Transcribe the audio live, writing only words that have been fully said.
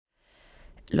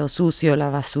lo sucio, la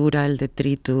basura, el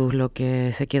detritus, lo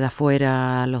que se queda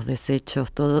afuera, los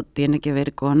desechos, todo tiene que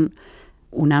ver con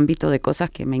un ámbito de cosas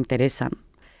que me interesan.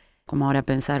 Como ahora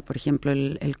pensar, por ejemplo,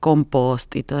 el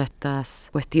compost y todas estas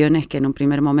cuestiones que en un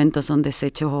primer momento son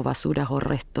desechos o basuras o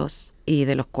restos y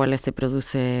de los cuales se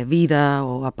produce vida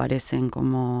o aparecen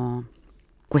como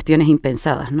cuestiones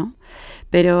impensadas, ¿no?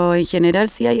 Pero en general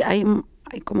sí hay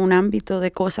como un ámbito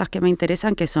de cosas que me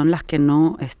interesan que son las que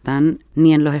no están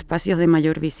ni en los espacios de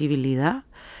mayor visibilidad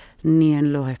ni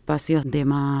en los espacios de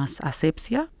más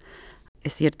asepsia.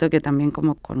 Es cierto que también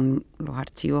como con los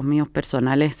archivos míos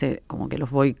personales como que los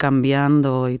voy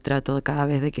cambiando y trato cada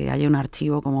vez de que haya un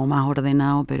archivo como más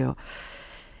ordenado, pero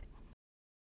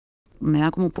me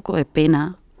da como un poco de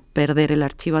pena perder el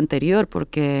archivo anterior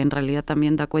porque en realidad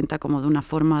también da cuenta como de una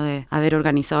forma de haber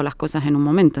organizado las cosas en un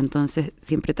momento. Entonces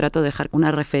siempre trato de dejar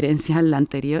una referencia al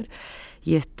anterior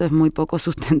y esto es muy poco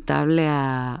sustentable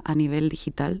a nivel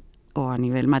digital o a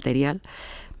nivel material,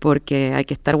 porque hay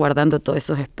que estar guardando todos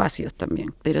esos espacios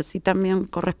también. Pero sí también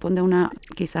corresponde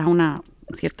quizás una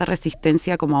cierta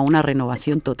resistencia como a una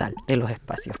renovación total de los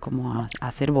espacios, como a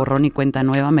hacer borrón y cuenta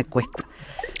nueva me cuesta,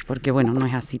 porque bueno, no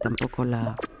es así tampoco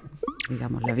la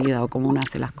vida o como uno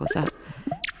hace las cosas.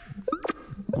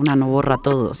 Una no borra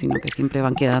todo, sino que siempre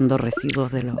van quedando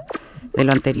residuos de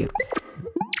lo anterior.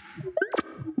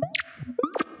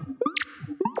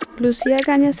 Lucía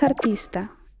Egaña es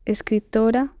artista,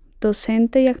 escritora,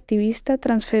 docente y activista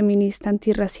transfeminista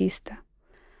antirracista.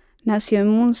 Nació en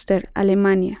Münster,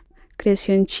 Alemania,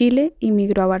 creció en Chile y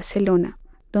migró a Barcelona,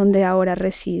 donde ahora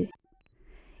reside.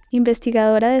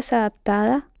 Investigadora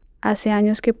desadaptada, hace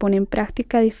años que pone en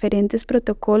práctica diferentes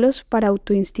protocolos para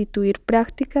autoinstituir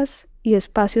prácticas y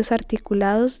espacios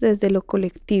articulados desde lo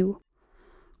colectivo,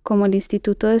 como el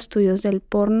Instituto de Estudios del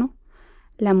Porno,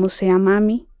 la Musea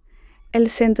Mami, el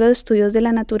Centro de Estudios de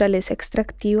la Naturaleza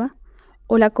Extractiva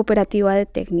o la Cooperativa de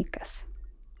Técnicas.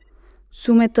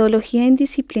 Su metodología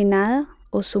indisciplinada,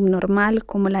 o subnormal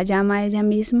como la llama ella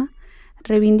misma,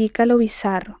 reivindica lo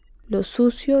bizarro, lo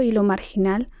sucio y lo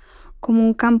marginal como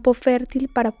un campo fértil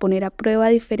para poner a prueba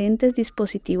diferentes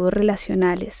dispositivos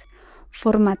relacionales,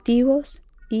 formativos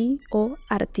y/o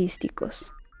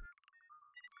artísticos.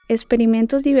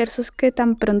 Experimentos diversos que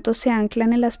tan pronto se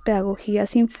anclan en las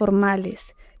pedagogías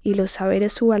informales y los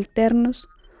saberes subalternos,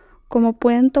 como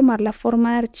pueden tomar la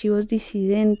forma de archivos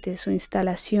disidentes o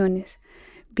instalaciones,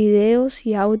 videos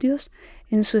y audios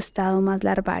en su estado más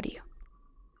larvario.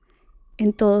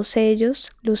 En todos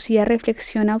ellos, Lucía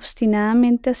reflexiona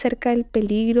obstinadamente acerca del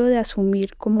peligro de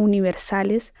asumir como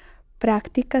universales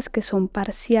prácticas que son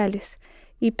parciales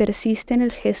y persiste en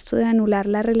el gesto de anular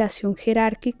la relación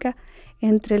jerárquica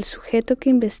entre el sujeto que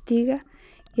investiga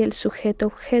y el sujeto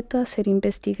objeto a ser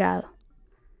investigado.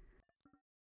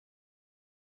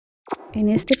 En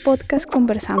este podcast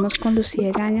conversamos con Lucía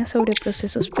Egaña sobre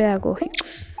procesos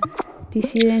pedagógicos,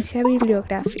 disidencia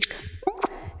bibliográfica,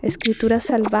 escritura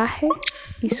salvaje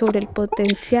y sobre el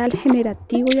potencial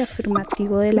generativo y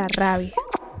afirmativo de la rabia.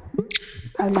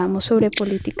 Hablamos sobre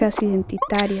políticas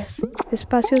identitarias,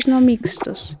 espacios no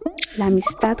mixtos, la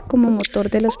amistad como motor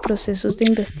de los procesos de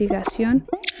investigación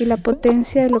y la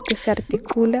potencia de lo que se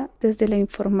articula desde la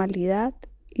informalidad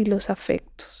y los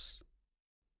afectos.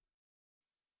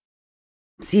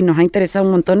 Sí, nos ha interesado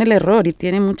un montón el error y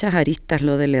tiene muchas aristas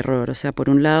lo del error. O sea, por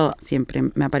un lado, siempre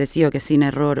me ha parecido que sin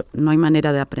error no hay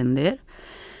manera de aprender.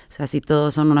 O sea, si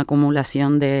todos son una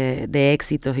acumulación de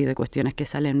éxitos y de cuestiones que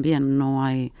salen bien, no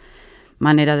hay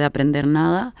manera de aprender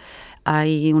nada.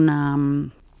 Hay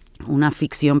una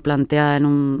ficción planteada en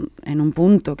un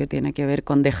punto que tiene que ver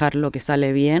con dejar lo que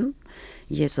sale bien.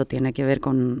 Y eso tiene que ver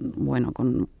con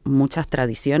muchas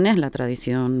tradiciones. La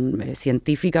tradición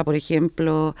científica, por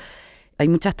ejemplo. Hay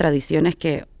muchas tradiciones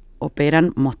que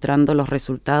operan mostrando los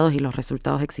resultados y los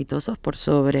resultados exitosos por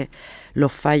sobre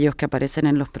los fallos que aparecen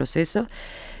en los procesos.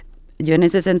 Yo en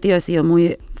ese sentido he sido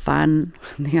muy fan,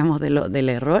 digamos, del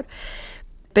error,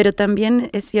 pero también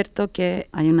es cierto que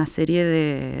hay una serie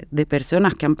de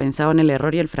personas que han pensado en el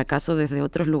error y el fracaso desde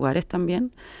otros lugares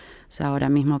también. O sea, ahora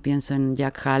mismo pienso en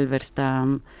Jack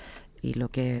Halberstam y lo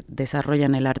que desarrolla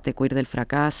en el arte queer del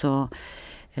fracaso.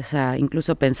 O sea,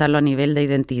 incluso pensarlo a nivel de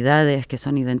identidades, que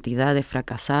son identidades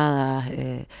fracasadas.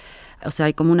 O sea,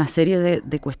 hay como una serie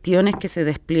de cuestiones que se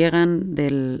despliegan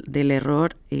del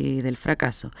error y del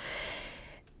fracaso.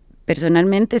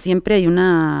 Personalmente siempre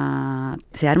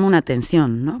se arma una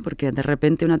tensión, ¿no? Porque de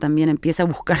repente uno también empieza a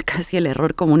buscar casi el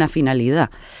error como una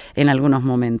finalidad en algunos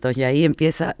momentos. Y ahí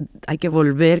hay que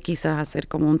volver quizás a hacer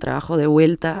como un trabajo de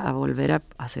vuelta, a volver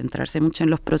a centrarse mucho en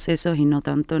los procesos y no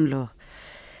tanto en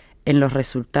los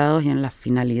resultados y en las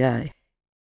finalidades.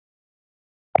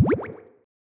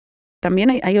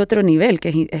 También hay otro nivel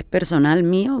que es personal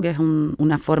mío, que es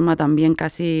una forma también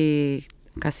casi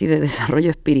de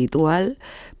desarrollo espiritual,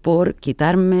 por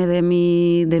quitarme de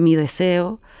mi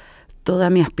deseo toda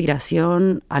mi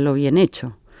aspiración a lo bien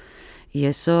hecho. Y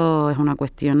eso es una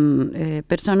cuestión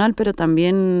personal, pero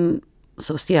también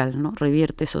social, ¿no?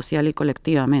 Revierte social y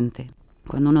colectivamente.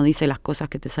 Cuando uno dice las cosas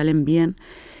que te salen bien,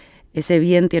 ese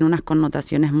bien tiene unas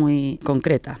connotaciones muy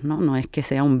concretas, ¿no? No es que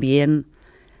sea un bien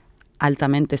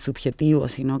altamente subjetivo,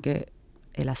 sino que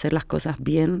el hacer las cosas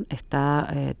bien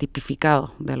está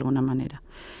tipificado de alguna manera.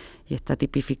 Y está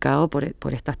tipificado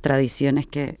por estas tradiciones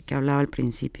que hablaba al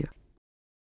principio.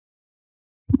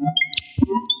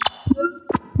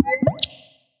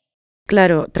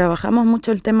 Claro, trabajamos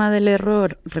mucho el tema del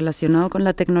error relacionado con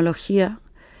la tecnología,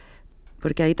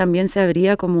 porque ahí también se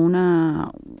abría como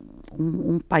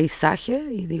un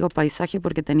paisaje, y digo paisaje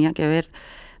porque tenía que ver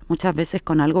muchas veces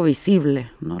con algo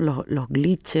visible, ¿no? Los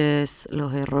glitches,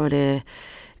 los errores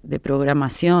de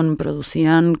programación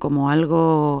producían como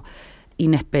algo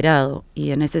inesperado,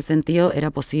 y en ese sentido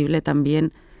era posible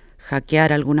también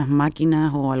hackear algunas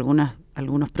máquinas o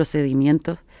algunos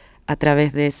procedimientos a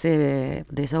través de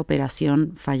esa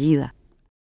operación fallida.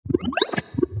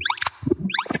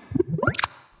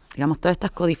 Digamos, todas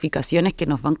estas codificaciones que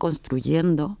nos van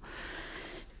construyendo,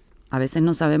 a veces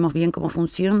no sabemos bien cómo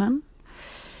funcionan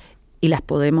y las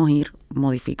podemos ir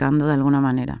modificando de alguna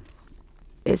manera.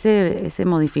 Ese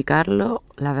modificarlo,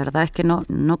 la verdad es que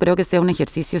no creo que sea un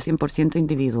ejercicio 100%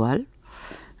 individual,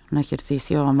 un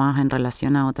ejercicio más en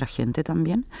relación a otra gente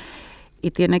también. Y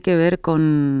tiene que ver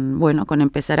con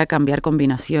empezar a cambiar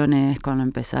combinaciones, con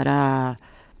empezar a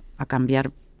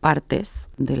cambiar partes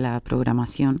de la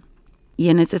programación. Y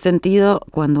en ese sentido,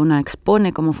 cuando uno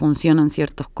expone cómo funcionan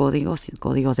ciertos códigos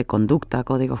de conducta,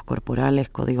 códigos corporales,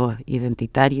 códigos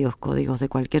identitarios, códigos de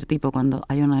cualquier tipo, cuando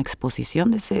hay una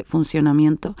exposición de ese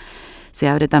funcionamiento, se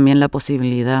abre también la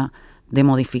posibilidad de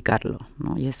modificarlo,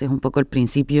 ¿no? Y ese es un poco el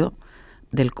principio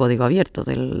del código abierto,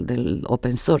 del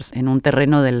open source, en un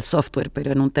terreno del software,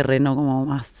 pero en un terreno como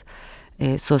más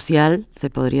social, se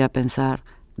podría pensar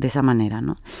de esa manera,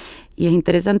 ¿no? Y es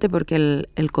interesante porque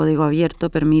el código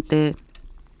abierto permite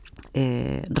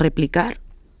replicar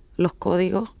los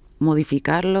códigos,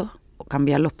 modificarlos o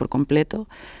cambiarlos por completo.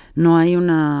 No hay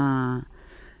una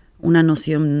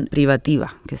noción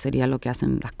privativa, que sería lo que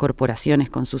hacen las corporaciones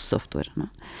con sus software,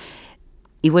 ¿no?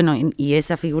 Y bueno, y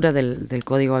esa figura del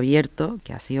código abierto,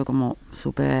 que ha sido como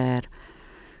súper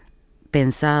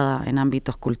pensada en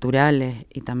ámbitos culturales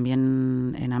y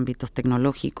también en ámbitos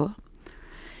tecnológicos,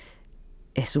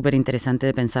 es súper interesante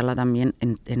de pensarla también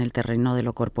en el terreno de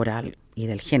lo corporal y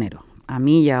del género. A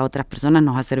mí y a otras personas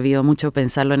nos ha servido mucho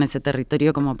pensarlo en ese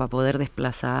territorio como para poder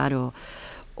desplazar o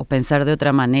pensar de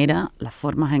otra manera las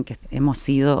formas en que hemos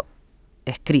sido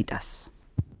escritas.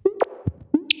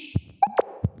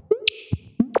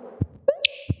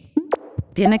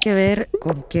 Tiene que ver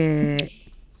con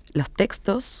que los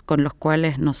textos con los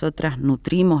cuales nosotras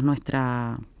nutrimos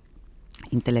nuestra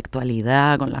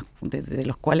intelectualidad, de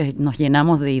los cuales nos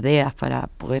llenamos de ideas para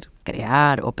poder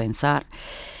crear o pensar,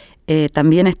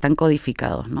 también están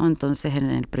codificados, ¿no? Entonces, en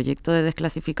el proyecto de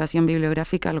desclasificación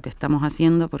bibliográfica, lo que estamos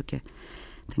haciendo, porque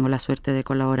tengo la suerte de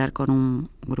colaborar con un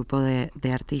grupo de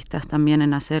artistas también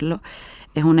en hacerlo,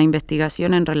 es una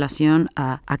investigación en relación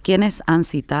a quienes han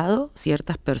citado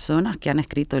ciertas personas que han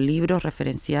escrito libros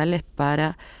referenciales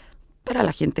para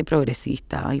la gente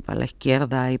progresista y para la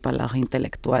izquierda y para los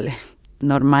intelectuales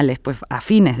normales, pues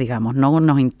afines, digamos, no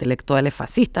unos intelectuales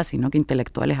fascistas, sino que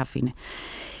intelectuales afines.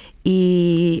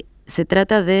 Y se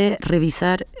trata de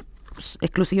revisar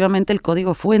exclusivamente el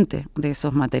código fuente de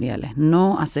esos materiales,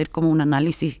 no hacer como un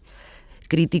análisis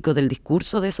crítico del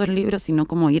discurso de esos libros, sino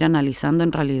como ir analizando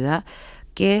en realidad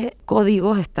qué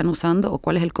códigos están usando o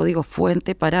cuál es el código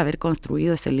fuente para haber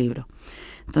construido ese libro.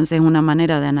 Entonces es una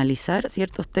manera de analizar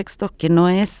ciertos textos que no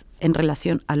es en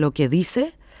relación a lo que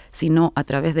dice, sino a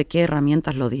través de qué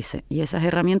herramientas lo dice. Y esas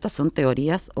herramientas son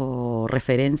teorías o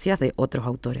referencias de otros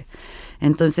autores.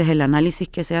 Entonces el análisis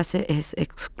que se hace es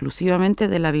exclusivamente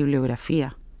de la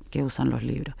bibliografía que usan los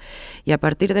libros. Y a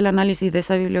partir del análisis de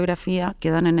esa bibliografía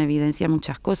quedan en evidencia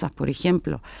muchas cosas. Por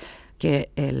ejemplo,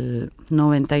 que el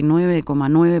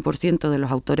 99,9% de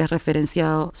los autores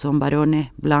referenciados son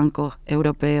varones blancos,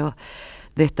 europeos,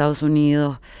 de Estados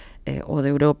Unidos, o de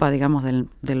Europa, digamos,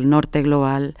 del norte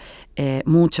global.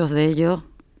 Muchos de ellos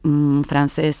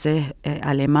franceses,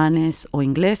 alemanes o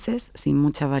ingleses, sin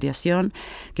mucha variación,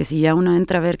 que si ya uno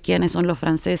entra a ver quiénes son los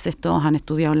franceses, todos han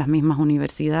estudiado en las mismas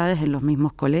universidades, en los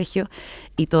mismos colegios,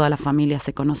 y todas las familias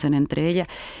se conocen entre ellas.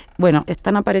 Bueno,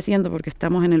 están apareciendo porque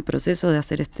estamos en el proceso de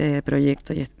hacer este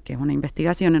proyecto, que es una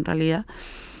investigación en realidad,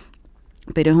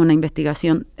 pero es una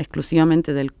investigación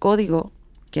exclusivamente del código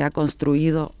que ha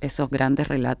construido esos grandes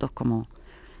relatos, como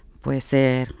puede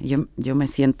ser. Yo me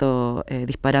siento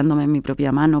disparándome en mi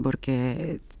propia mano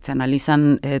porque se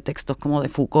analizan textos como de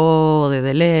Foucault, de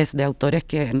Deleuze, de autores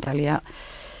que en realidad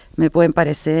me pueden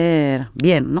parecer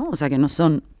bien, ¿no? O sea, que no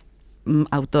son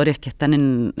autores que están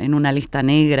en una lista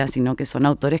negra, sino que son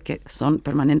autores que son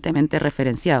permanentemente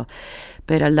referenciados.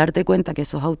 Pero al darte cuenta que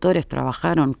esos autores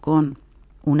trabajaron con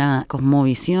una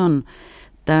cosmovisión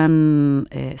tan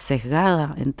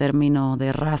sesgada en términos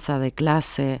de raza, de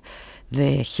clase,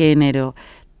 de género,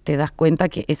 te das cuenta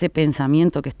que ese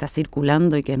pensamiento que está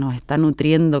circulando y que nos está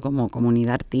nutriendo como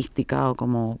comunidad artística o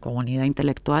como comunidad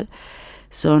intelectual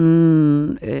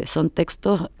son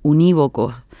textos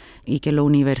unívocos, y que lo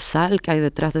universal que hay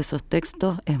detrás de esos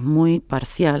textos es muy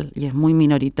parcial y es muy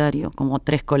minoritario, como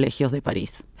 3 colegios de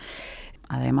París.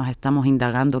 Además, estamos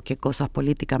indagando qué cosas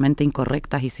políticamente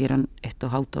incorrectas hicieron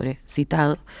estos autores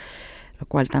citados, lo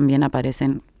cual también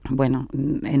aparecen, bueno,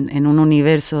 en un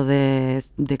universo de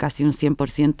casi un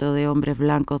 100% de hombres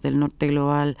blancos del norte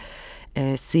global,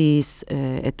 cis,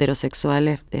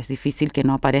 heterosexuales. Es difícil que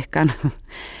no aparezcan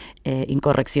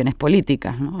incorrecciones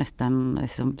políticas, ¿no?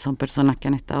 Son personas que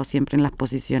han estado siempre en las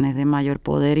posiciones de mayor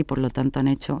poder y por lo tanto han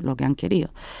hecho lo que han querido.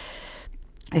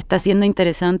 Está siendo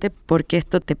interesante porque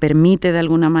esto te permite de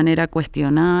alguna manera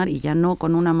cuestionar, y ya no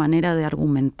con una manera de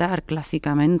argumentar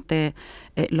clásicamente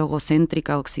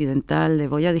logocéntrica occidental, de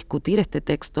voy a discutir este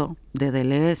texto de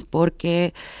Deleuze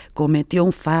porque cometió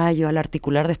un fallo al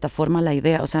articular de esta forma la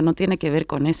idea. O sea, no tiene que ver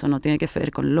con eso, no tiene que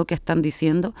ver con lo que están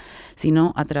diciendo,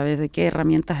 sino a través de qué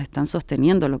herramientas están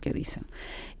sosteniendo lo que dicen.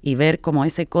 Y ver cómo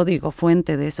ese código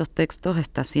fuente de esos textos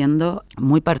está siendo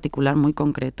muy particular, muy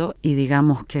concreto, y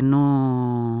digamos que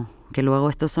luego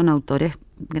estos son autores,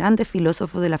 grandes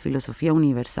filósofos de la filosofía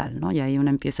universal, ¿no? Y ahí uno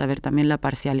empieza a ver también la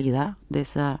parcialidad de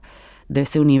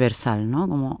ese universal, ¿no?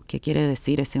 Como, ¿qué quiere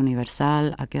decir ese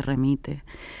universal? ¿A qué remite?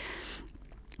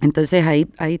 Entonces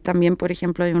ahí también, por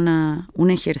ejemplo, hay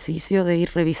un ejercicio de ir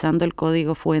revisando el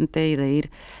código fuente y de ir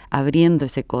abriendo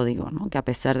ese código, ¿no? Que a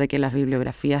pesar de que las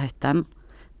bibliografías están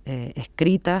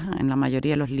escritas en la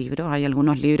mayoría de los libros, hay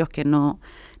algunos libros que no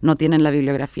tienen la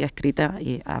bibliografía escrita,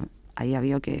 y ahí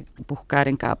había que buscar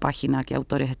en cada página qué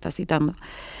autores está citando.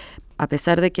 A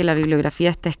pesar de que la bibliografía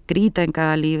está escrita en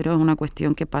cada libro, es una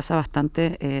cuestión que pasa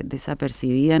bastante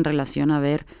desapercibida en relación a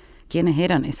ver quiénes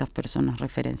eran esas personas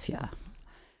referenciadas.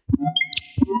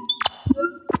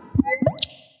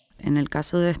 En el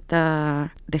caso de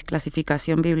esta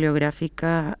desclasificación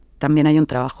bibliográfica, también hay un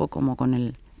trabajo como con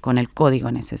el código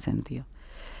en ese sentido.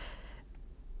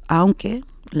 Aunque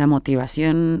la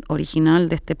motivación original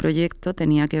de este proyecto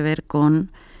tenía que ver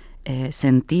con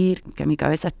sentir que mi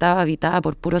cabeza estaba habitada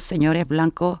por puros señores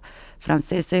blancos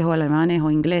franceses o alemanes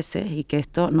o ingleses, y que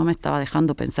esto no me estaba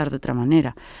dejando pensar de otra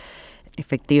manera.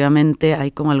 Efectivamente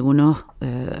hay como algunas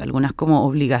como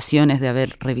obligaciones de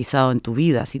haber revisado en tu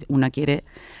vida, si una quiere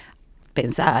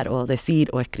pensar o decir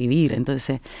o escribir.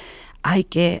 Entonces hay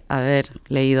que haber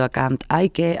leído a Kant,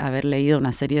 hay que haber leído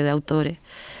una serie de autores.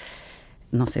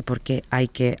 No sé por qué hay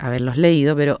que haberlos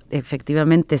leído, pero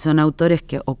efectivamente son autores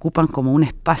que ocupan como un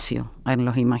espacio en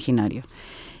los imaginarios.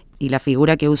 Y la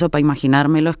figura que uso para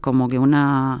imaginármelo es como que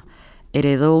una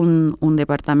heredó un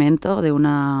departamento de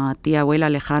una tía abuela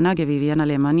lejana que vivía en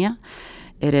Alemania,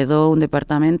 heredó un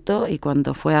departamento, y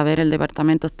cuando fue a ver el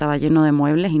departamento estaba lleno de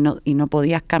muebles y no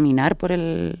podías caminar por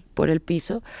el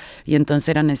piso, y entonces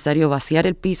era necesario vaciar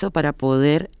el piso para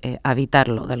poder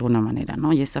habitarlo de alguna manera,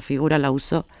 ¿no? Y esa figura la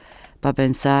uso para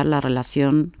pensar la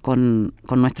relación con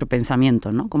nuestro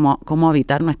pensamiento, ¿no? Cómo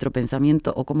habitar nuestro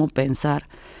pensamiento o cómo pensar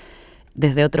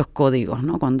desde otros códigos,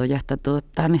 ¿no? Cuando ya está todo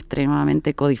tan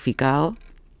extremadamente codificado,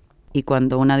 y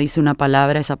cuando una dice una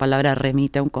palabra, esa palabra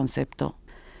remite a un concepto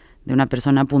de una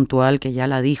persona puntual que ya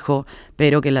la dijo,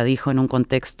 pero que la dijo en un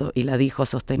contexto y la dijo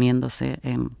sosteniéndose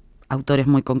en autores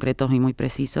muy concretos y muy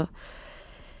precisos.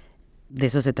 De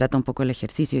eso se trata un poco el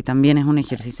ejercicio, y también es un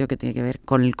ejercicio que tiene que ver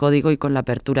con el código y con la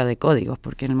apertura de códigos,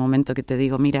 porque en el momento que te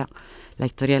digo, mira, la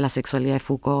historia de la sexualidad de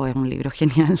Foucault es un libro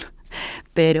genial,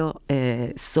 pero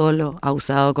solo ha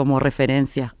usado como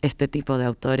referencia este tipo de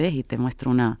autores y te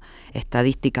muestro una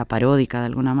estadística paródica de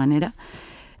alguna manera,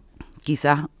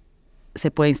 quizás se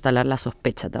puede instalar la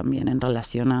sospecha también en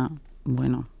relación a,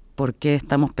 bueno, por qué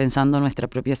estamos pensando nuestra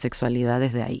propia sexualidad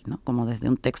desde ahí, ¿no? Como desde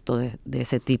un texto de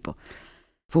ese tipo.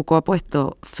 Foucault ha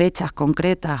puesto fechas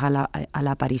concretas a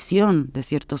la aparición de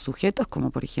ciertos sujetos, como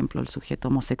por ejemplo el sujeto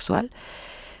homosexual,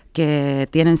 que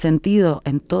tienen sentido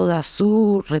en toda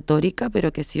su retórica,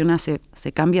 pero que si una se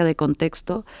cambia de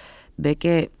contexto, ve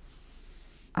que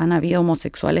han habido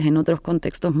homosexuales en otros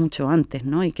contextos mucho antes,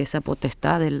 ¿no? Y que esa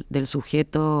potestad del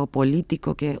sujeto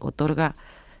político que otorga,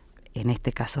 en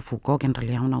este caso Foucault, que en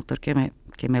realidad es un autor que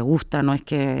me gusta, no es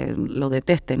que lo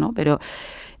deteste, ¿no? Pero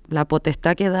la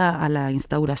potestad que da a la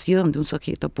instauración de un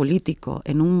sujeto político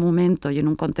en un momento y en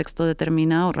un contexto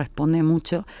determinado responde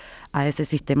mucho a ese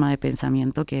sistema de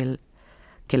pensamiento que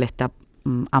le está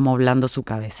amoblando su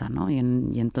cabeza, ¿no? Y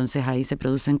entonces ahí se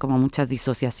producen como muchas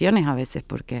disociaciones a veces,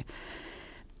 porque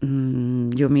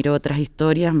yo miro otras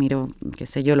historias, miro, qué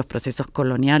sé yo, los procesos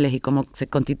coloniales y cómo se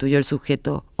constituyó el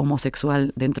sujeto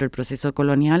homosexual dentro del proceso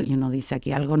colonial, y uno dice,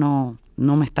 aquí algo no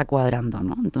me está cuadrando,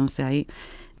 ¿no? Entonces ahí,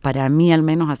 para mí al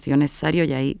menos, ha sido necesario,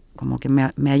 y ahí como que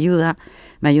me ayudan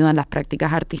las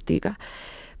prácticas artísticas,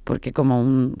 porque como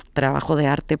un trabajo de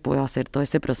arte puedo hacer todo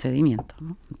ese procedimiento,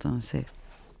 ¿no? Entonces,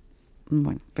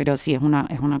 bueno, pero sí, es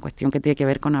una cuestión que tiene que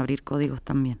ver con abrir códigos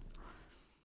también.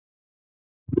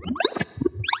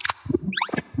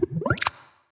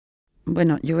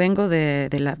 Bueno, yo vengo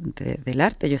del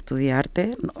arte, yo estudié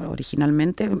arte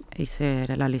originalmente, hice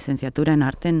la licenciatura en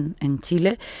arte en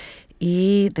Chile,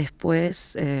 y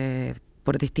después,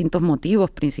 por distintos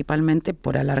motivos, principalmente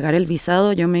por alargar el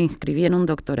visado, yo me inscribí en un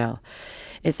doctorado.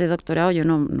 Ese doctorado yo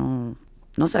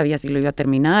no sabía si lo iba a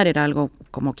terminar, era algo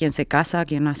como quien se casa,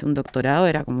 quien hace un doctorado,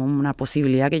 era como una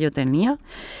posibilidad que yo tenía.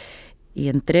 Y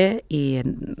entré y,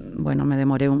 bueno, me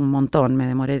demoré un montón, me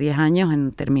demoré 10 años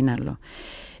en terminarlo.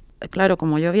 Claro,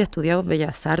 como yo había estudiado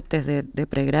Bellas Artes de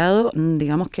pregrado,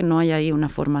 digamos que no hay ahí una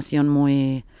formación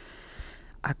muy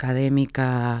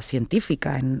académica,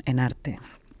 científica en arte.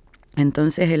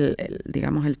 Entonces,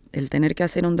 el tener que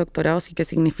hacer un doctorado sí que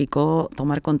significó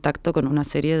tomar contacto con una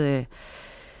serie de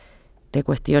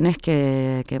cuestiones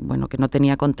que no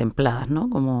tenía contempladas, ¿no?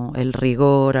 Como el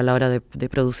rigor a la hora de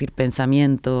producir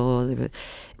pensamiento,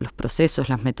 los procesos,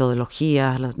 las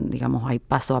metodologías, digamos, hay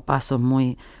paso a paso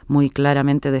muy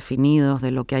claramente definidos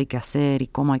de lo que hay que hacer y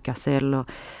cómo hay que hacerlo,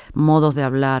 modos de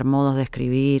hablar, modos de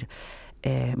escribir,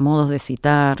 modos de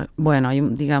citar. Bueno,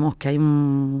 digamos que hay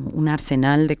un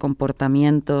arsenal de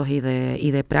comportamientos y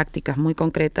de prácticas muy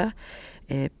concretas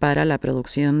para la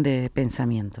producción de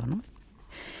pensamiento, ¿no?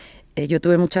 Yo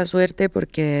tuve mucha suerte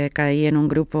porque caí en un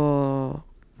grupo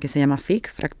que se llama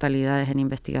FIC, Fractalidades en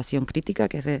Investigación Crítica,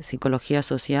 que es de psicología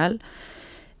social,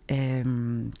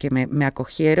 que me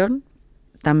acogieron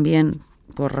también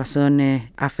por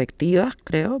razones afectivas,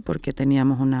 creo, porque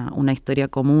teníamos una historia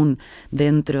común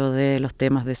dentro de los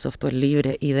temas de software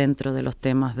libre y dentro de los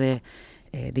temas de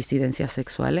disidencias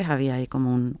sexuales. Había ahí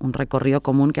como un recorrido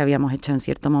común que habíamos hecho en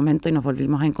cierto momento y nos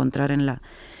volvimos a encontrar en la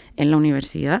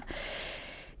universidad.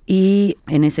 Y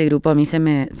en ese grupo a mí se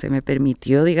me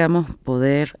permitió, digamos,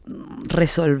 poder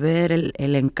resolver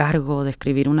el encargo de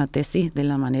escribir una tesis de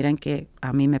la manera en que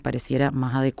a mí me pareciera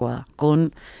más adecuada,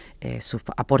 con sus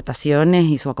aportaciones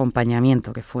y su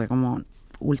acompañamiento, que fue como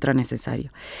ultra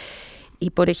necesario.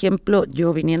 Y, por ejemplo,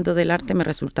 yo viniendo del arte me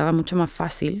resultaba mucho más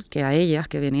fácil que a ellas,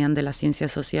 que venían de las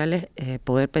ciencias sociales,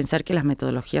 poder pensar que las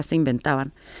metodologías se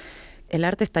inventaban. El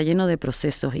arte está lleno de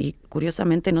procesos y,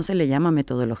 curiosamente, no se le llama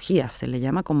metodología, se le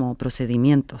llama como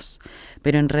procedimientos.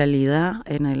 Pero en realidad,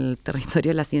 en el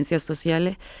territorio de las ciencias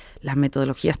sociales, las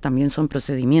metodologías también son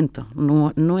procedimientos.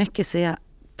 No es que sea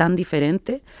tan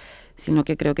diferente, sino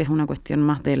que creo que es una cuestión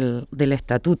más del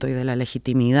estatuto y de la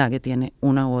legitimidad que tiene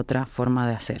una u otra forma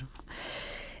de hacer.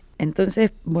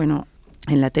 Entonces, bueno,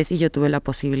 en la tesis yo tuve la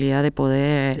posibilidad de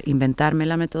poder inventarme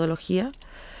la metodología.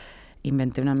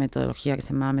 Inventé una metodología que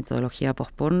se llamaba metodología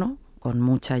postporno, con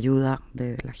mucha ayuda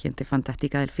de la gente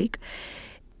fantástica del FIC.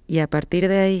 Y a partir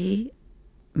de ahí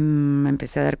me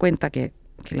empecé a dar cuenta que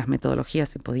las metodologías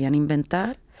se podían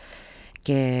inventar,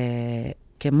 que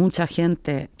mucha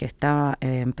gente que estaba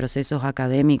en procesos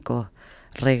académicos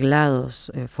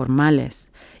reglados, formales,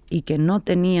 y que no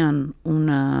tenían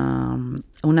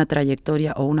una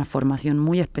trayectoria o una formación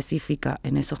muy específica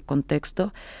en esos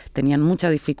contextos, tenían mucha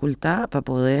dificultad para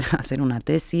poder hacer una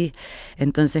tesis.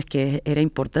 Entonces, que era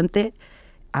importante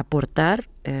aportar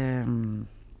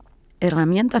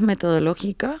herramientas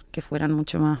metodológicas que fueran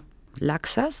mucho más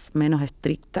laxas, menos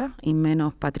estrictas y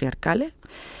menos patriarcales,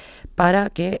 para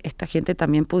que esta gente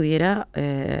también pudiera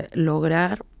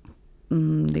lograr,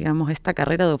 digamos, esta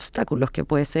carrera de obstáculos que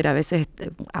puede ser a veces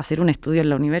hacer un estudio en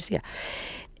la universidad.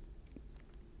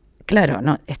 Claro,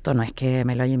 no, esto no es que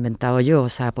me lo haya inventado yo, o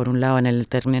sea, por un lado en el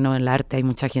terreno del arte hay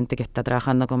mucha gente que está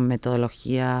trabajando con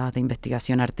metodologías de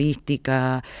investigación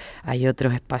artística, hay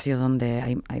otros espacios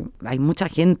donde hay mucha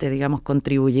gente, digamos,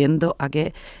 contribuyendo a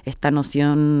que esta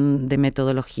noción de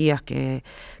metodologías que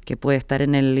puede estar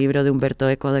en el libro de Humberto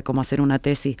Eco de cómo hacer una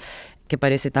tesis, que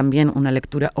parece también una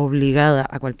lectura obligada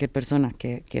a cualquier persona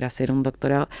que quiera hacer un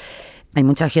doctorado, hay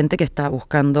mucha gente que está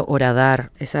buscando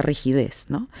horadar esa rigidez,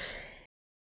 ¿no?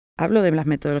 Hablo de las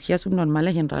metodologías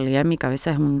subnormales y en realidad en mi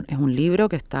cabeza es un libro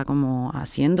que está como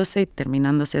haciéndose y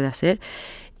terminándose de hacer,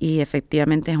 y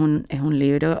efectivamente es un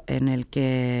libro en el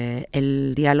que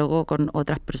el diálogo con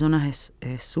otras personas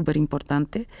es súper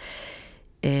importante.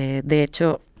 De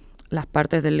hecho, las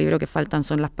partes del libro que faltan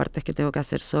son las partes que tengo que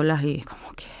hacer solas y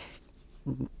como que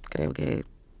creo que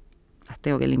las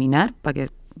tengo que eliminar para que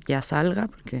ya salga,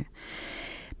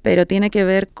 pero tiene que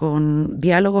ver con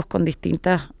diálogos con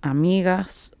distintas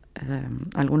amigas,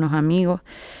 algunos amigos,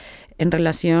 en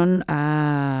relación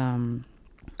a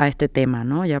este tema,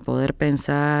 ¿no? Y a poder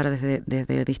pensar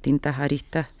desde distintas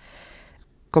aristas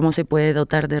cómo se puede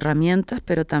dotar de herramientas,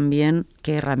 pero también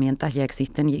qué herramientas ya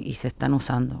existen y se están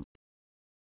usando.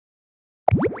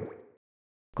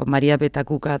 Con María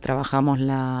Petacuca trabajamos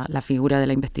la figura de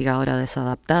la investigadora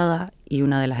desadaptada, y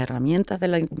una de las herramientas de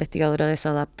la investigadora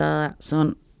desadaptada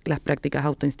son las prácticas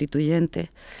autoinstituyentes.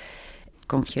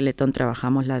 Con Geletón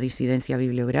trabajamos la disidencia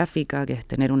bibliográfica, que es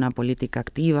tener una política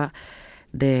activa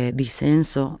de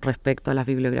disenso respecto a las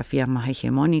bibliografías más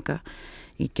hegemónicas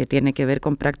y que tiene que ver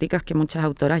con prácticas que muchas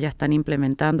autoras ya están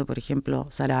implementando. Por ejemplo,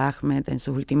 Sara Ahmed en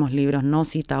sus últimos libros no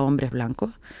cita a hombres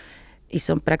blancos, y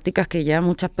son prácticas que ya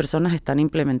muchas personas están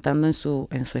implementando en su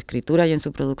escritura y en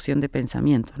su producción de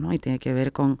pensamiento, ¿no? Y tiene que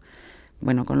ver con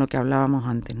lo que hablábamos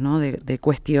antes, ¿no? De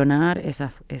cuestionar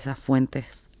esas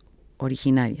fuentes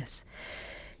originarias.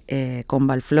 Con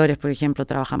Valflores, por ejemplo,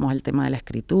 trabajamos el tema de la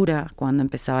escritura, cuándo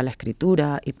empezaba la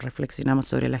escritura, y reflexionamos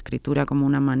sobre la escritura como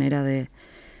una manera de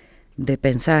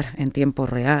pensar en tiempo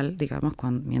real, digamos,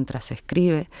 mientras se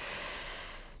escribe.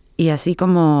 Y así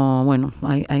como,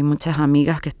 hay muchas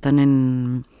amigas que están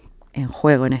en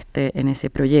juego en ese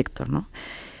proyecto, ¿no?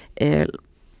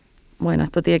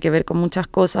 Esto tiene que ver con muchas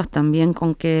cosas, también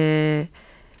con que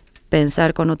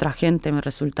pensar con otra gente me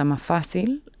resulta más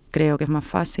fácil. Creo que es más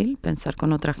fácil pensar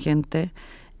con otra gente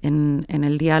en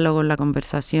el diálogo, en la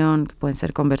conversación. Pueden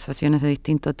ser conversaciones de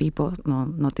distinto tipo,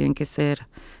 no tienen que ser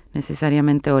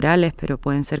necesariamente orales, pero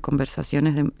pueden ser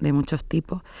conversaciones de muchos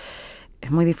tipos. Es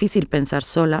muy difícil pensar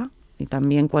sola, y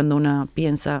también cuando una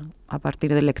piensa a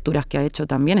partir de lecturas que ha hecho,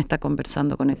 también está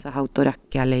conversando con esas autoras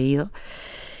que ha leído.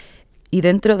 Y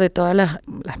dentro de todas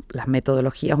las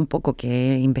metodologías un poco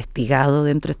que he investigado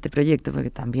dentro de este proyecto, porque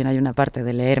también hay una parte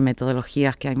de leer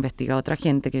metodologías que ha investigado otra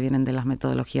gente, que vienen de las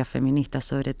metodologías feministas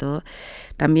sobre todo,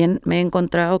 también me he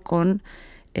encontrado con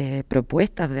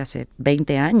propuestas de hace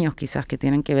 20 años quizás, que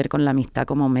tienen que ver con la amistad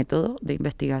como método de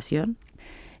investigación,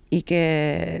 y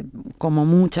que, como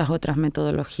muchas otras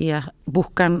metodologías,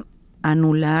 buscan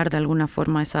anular de alguna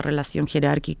forma esa relación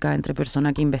jerárquica entre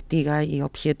persona que investiga y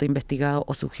objeto investigado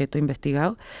o sujeto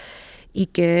investigado, y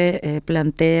que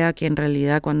plantea que en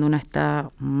realidad cuando uno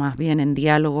está más bien en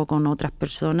diálogo con otras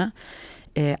personas,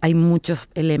 hay muchos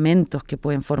elementos que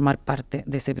pueden formar parte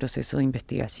de ese proceso de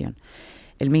investigación.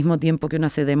 El mismo tiempo que uno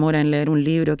se demora en leer un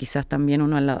libro, quizás también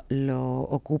uno lo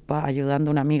ocupa ayudando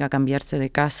a una amiga a cambiarse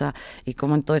de casa, y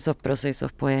cómo en todos esos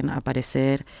procesos pueden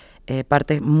aparecer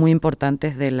partes muy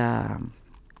importantes de la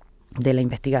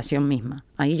investigación misma.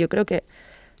 Ahí yo creo que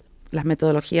las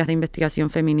metodologías de investigación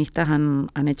feministas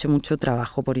han hecho mucho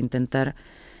trabajo por intentar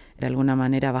de alguna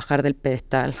manera bajar del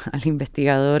pedestal al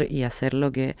investigador y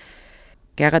hacerlo que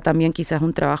haga también quizás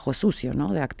un trabajo sucio,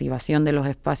 ¿no? De activación de los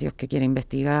espacios que quiere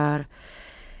investigar,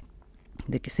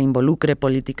 de que se involucre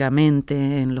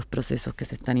políticamente en los procesos que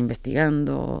se están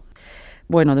investigando.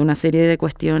 De una serie de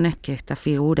cuestiones que esta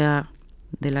figura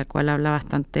de la cual habla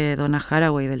bastante Donna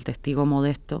Haraway, del testigo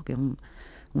modesto, que es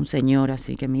un señor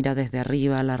así que mira desde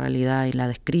arriba la realidad y la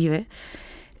describe,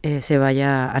 se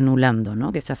vaya anulando,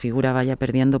 ¿no? Que esa figura vaya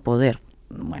perdiendo poder.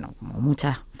 Como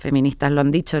muchas feministas lo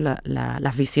han dicho,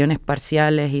 las visiones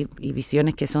parciales y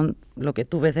visiones que son lo que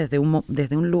tú ves desde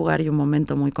un lugar y un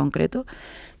momento muy concreto,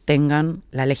 tengan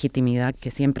la legitimidad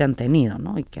que siempre han tenido,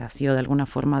 ¿no? Y que ha sido de alguna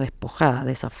forma despojada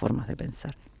de esas formas de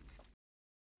pensar.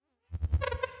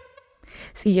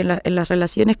 Sí, en las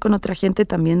relaciones con otra gente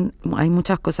también hay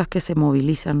muchas cosas que se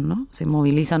movilizan, ¿no? Se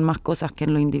movilizan más cosas que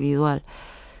en lo individual,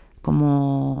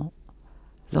 como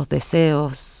los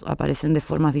deseos aparecen de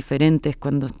formas diferentes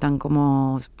cuando están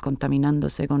como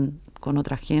contaminándose con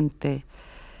otra gente.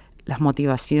 las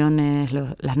motivaciones,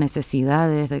 las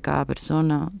necesidades de cada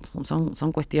persona,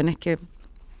 son cuestiones que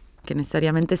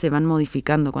necesariamente se van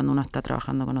modificando cuando uno está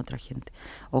trabajando con otra gente,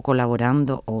 o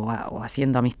colaborando, o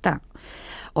haciendo amistad,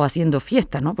 o haciendo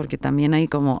fiesta, ¿no? Porque también hay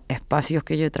como espacios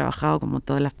que yo he trabajado, como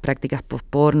todas las prácticas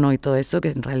post-porno y todo eso, que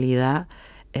en realidad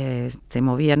se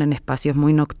movían en espacios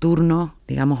muy nocturnos.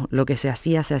 Digamos, lo que se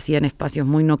hacía en espacios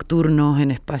muy nocturnos,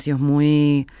 en espacios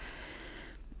muy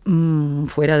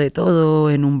fuera de todo,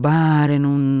 en un bar, en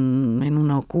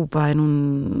una ocupa, en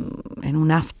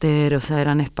un after. O sea,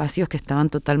 eran espacios que estaban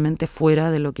totalmente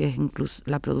fuera de lo que es incluso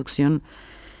la producción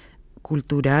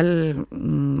cultural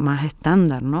más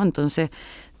estándar, ¿no? Entonces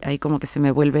ahí como que se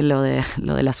me vuelve lo de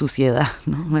la suciedad,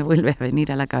 ¿no? Me vuelve a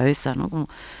venir a la cabeza, ¿no? Como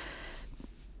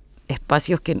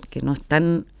espacios que no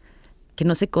están, que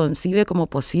no se concibe como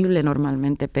posible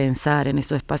normalmente pensar en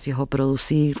esos espacios o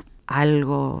producir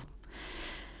algo,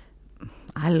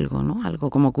 ¿no? Algo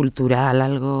como cultural,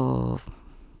 algo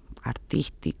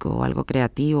artístico, algo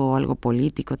creativo, algo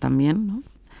político también, ¿no?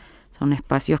 Son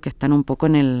espacios que están un poco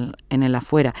en el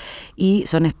afuera. Y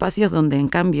son espacios donde, en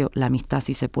cambio, la amistad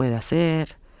sí se puede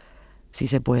hacer, sí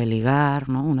se puede ligar,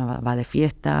 ¿no? Uno va de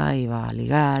fiesta y va a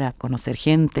ligar, a conocer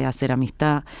gente, a hacer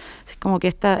amistad. Es como que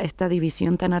esta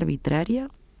división tan arbitraria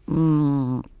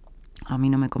a mí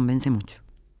no me convence mucho.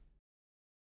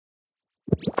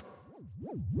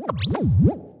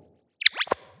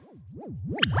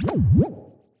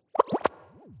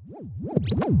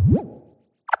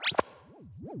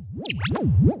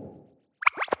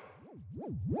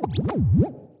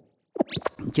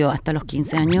 Yo hasta los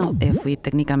 15 años fui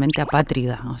técnicamente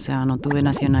apátrida, o sea, no tuve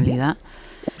nacionalidad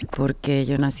porque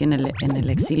yo nací en el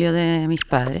exilio de mis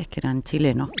padres, que eran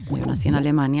chilenos. Yo nací en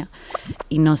Alemania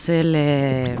y no se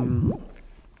le,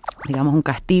 digamos, un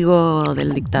castigo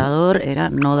del dictador era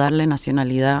no darle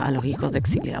nacionalidad a los hijos de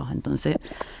exiliados. Entonces,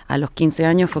 a los 15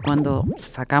 años fue cuando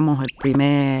sacamos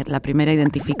la primera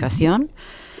identificación,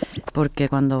 porque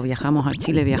cuando viajamos a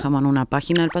Chile viajamos en una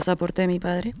página del pasaporte de mi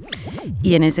padre,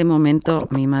 y en ese momento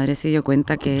mi madre se dio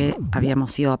cuenta que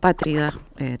habíamos sido apátridas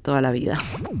toda la vida,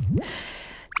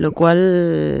 lo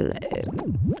cual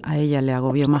a ella le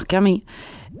agobió más que a mí.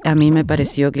 A mí me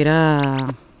pareció que era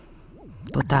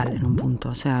total en un punto,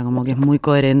 o sea, como que es muy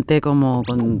coherente como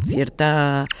con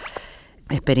cierta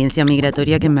experiencia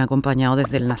migratoria que me ha acompañado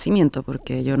desde el nacimiento,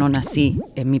 porque yo no nací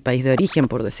en mi país de origen,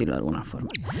 por decirlo de alguna forma.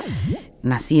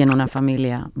 Nací en una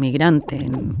familia migrante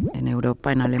en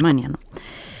Europa, en Alemania, ¿no?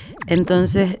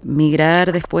 Entonces,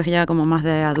 migrar después ya como más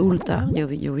de adulta, yo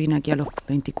vine aquí a los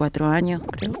 24 años,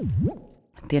 creo,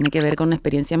 tiene que ver con una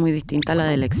experiencia muy distinta a la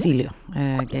del exilio,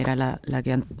 que era la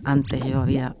que antes yo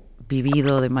había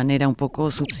vivido de manera un poco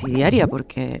subsidiaria,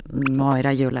 porque no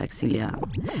era yo la exiliada.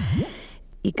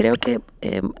 Y creo que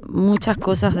muchas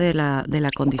cosas de la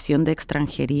condición de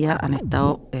extranjería han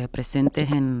estado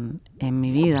presentes en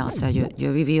mi vida. O sea, yo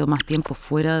he vivido más tiempo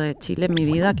fuera de Chile en mi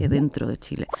vida que dentro de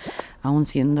Chile, aún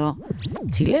siendo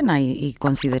chilena y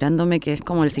considerándome que es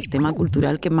como el sistema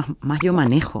cultural que más yo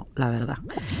manejo, la verdad.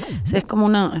 O sea, es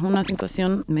una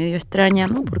situación medio extraña,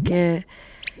 ¿no? Porque,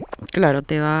 claro,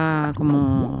 te va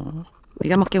como,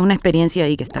 digamos que es una experiencia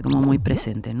ahí que está como muy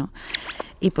presente, ¿no?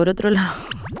 Y por otro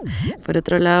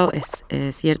lado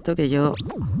es cierto que yo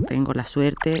tengo la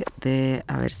suerte de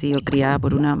haber sido criada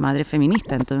por una madre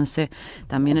feminista, entonces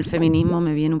también el feminismo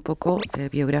me viene un poco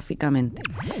biográficamente.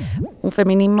 Un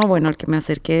feminismo, bueno, al que me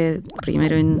acerqué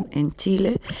primero en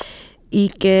Chile, y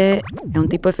que es un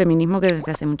tipo de feminismo que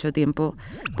desde hace mucho tiempo,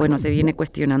 bueno, se viene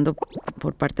cuestionando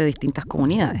por parte de distintas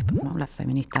comunidades, ¿no? Las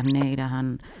feministas negras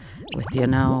han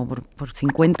cuestionado por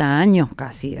 50 años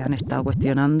casi, han estado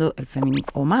cuestionando el feminismo,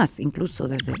 o más incluso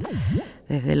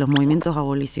desde los movimientos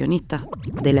abolicionistas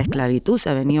de la esclavitud se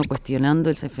ha venido cuestionando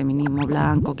ese feminismo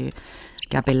blanco que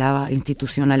apelaba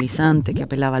institucionalizante, que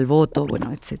apelaba al voto,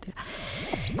 bueno, etcétera.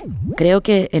 Creo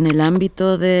que en el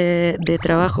ámbito de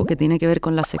trabajo que tiene que ver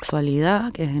con la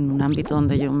sexualidad, que es en un ámbito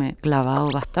donde yo me he clavado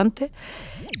bastante,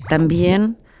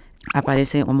 también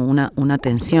aparece como una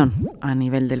tensión a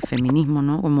nivel del feminismo,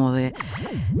 ¿no? Como de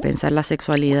pensar la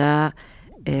sexualidad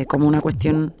como una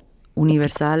cuestión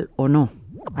universal o no.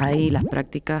 Ahí las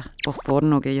prácticas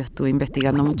post-porno que yo estuve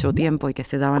investigando mucho tiempo y que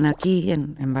se daban aquí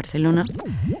en Barcelona,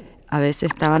 a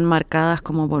veces estaban marcadas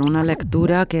como por una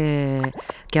lectura que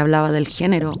hablaba del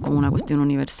género como una cuestión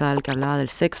universal, que hablaba del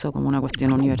sexo como una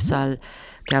cuestión universal,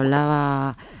 que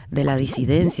hablaba de la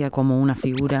disidencia como una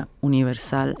figura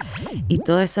universal. Y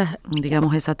toda esa,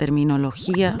 digamos, esa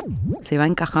terminología se va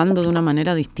encajando de una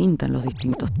manera distinta en los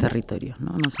distintos territorios,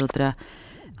 ¿no? Nosotras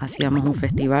hacíamos un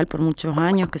festival por muchos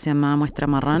años que se llamaba Muestra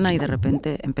Marrana y de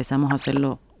repente empezamos a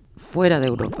hacerlo fuera de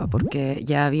Europa, porque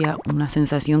ya había una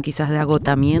sensación quizás de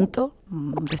agotamiento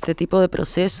de este tipo de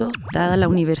procesos, dada la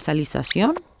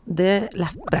universalización de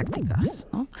las prácticas,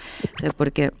 ¿no? O sea,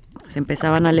 porque se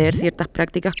empezaban a leer ciertas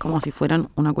prácticas como si fueran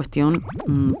una cuestión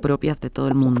propias de todo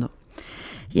el mundo.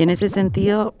 Y en ese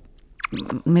sentido,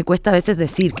 me cuesta a veces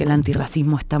decir que el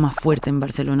antirracismo está más fuerte en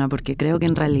Barcelona, porque creo que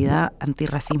en realidad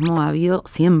antirracismo ha habido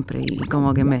siempre, y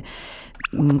como que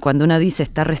cuando uno dice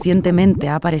está recientemente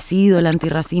ha aparecido el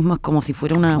antirracismo, es como si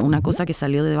fuera una cosa que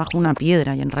salió de debajo de una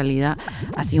piedra, y en realidad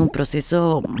ha sido un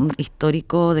proceso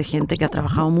histórico de gente que ha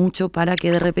trabajado mucho para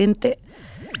que de repente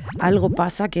algo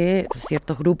pasa, que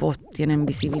ciertos grupos tienen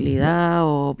visibilidad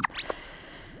o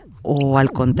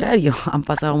al contrario, han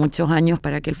pasado muchos años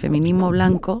para que el feminismo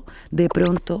blanco de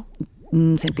pronto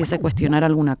se empiece a cuestionar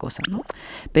alguna cosa, ¿no?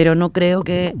 Pero no creo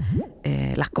que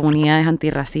las comunidades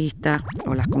antirracistas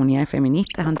o las comunidades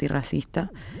feministas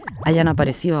antirracistas hayan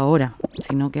aparecido ahora,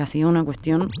 sino que ha sido una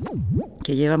cuestión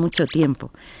que lleva mucho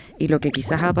tiempo. Y lo que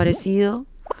quizás ha aparecido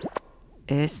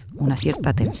es una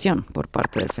cierta tensión por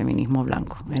parte del feminismo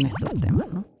blanco en estos temas,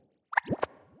 ¿no?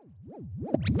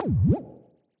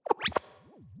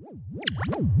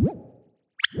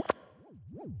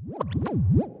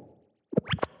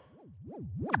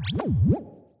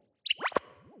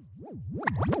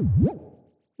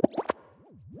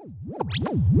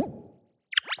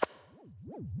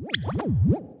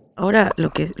 Ahora,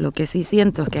 lo que sí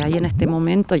siento es que hay en este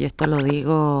momento, y esto lo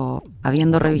digo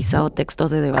habiendo revisado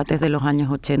textos de debates de los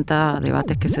años 80,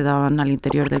 debates que se daban al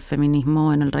interior del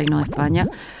feminismo en el Reino de España,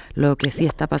 lo que sí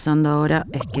está pasando ahora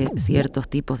es que ciertos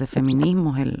tipos de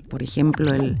feminismos, por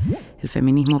ejemplo, el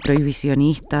feminismo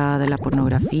prohibicionista de la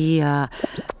pornografía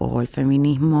o el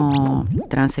feminismo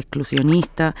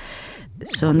transexclusionista,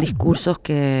 son discursos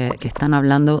que están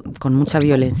hablando con mucha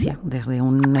violencia, desde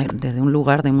un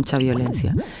lugar de mucha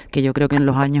violencia, que yo creo que en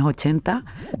los años 80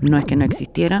 no es que no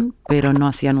existieran, pero no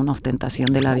hacían una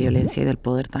ostentación de la violencia y del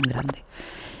poder tan grande.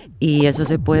 Y eso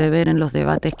se puede ver en los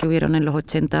debates que hubieron en los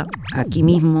 80 aquí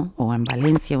mismo, o en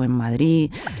Valencia, o en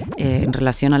Madrid, en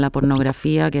relación a la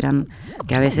pornografía,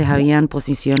 que a veces habían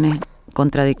posiciones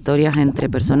contradictorias entre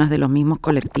personas de los mismos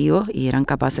colectivos y eran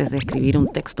capaces de escribir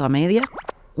un texto a medias,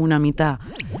 una mitad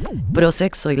pro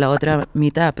sexo y la otra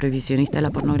mitad prohibicionista de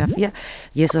la pornografía,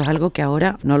 y eso es algo que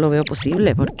ahora no lo veo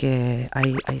posible, porque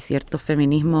hay ciertos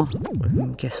feminismos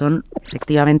que son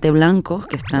efectivamente blancos,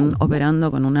 que están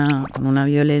operando con una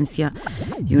violencia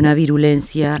y una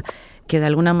virulencia que de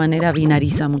alguna manera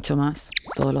binariza mucho más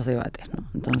todos los debates, ¿no?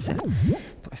 Entonces,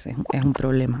 pues es un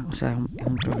problema, o sea, es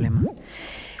un problema.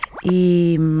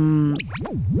 Y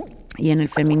en el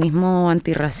feminismo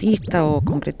antirracista, o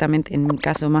concretamente en mi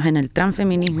caso más en el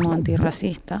transfeminismo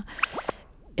antirracista,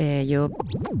 yo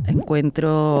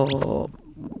encuentro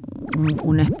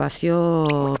un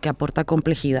espacio que aporta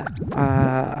complejidad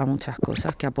a muchas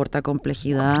cosas, que aporta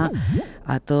complejidad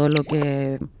a todo lo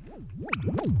que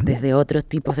desde otros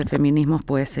tipos de feminismos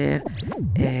puede ser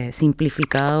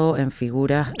simplificado en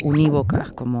figuras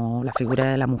unívocas, como la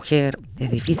figura de la mujer.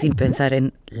 Es difícil pensar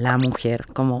en la mujer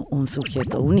como un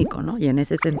sujeto único, ¿no? Y en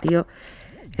ese sentido,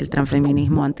 el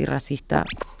transfeminismo antirracista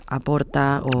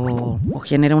aporta o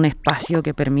genera un espacio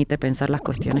que permite pensar las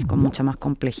cuestiones con mucha más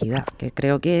complejidad, que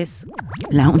creo que es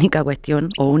la única cuestión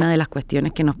o una de las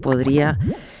cuestiones que nos podría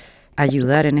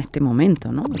ayudar en este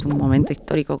momento, ¿no? Es un momento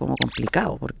histórico como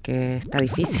complicado, porque está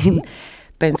difícil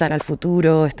pensar al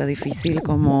futuro, está difícil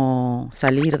como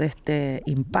salir de este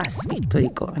impasse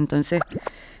histórico. Entonces,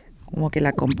 como que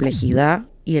la complejidad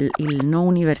y el no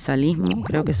universalismo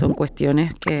creo que son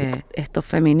cuestiones que estos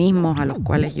feminismos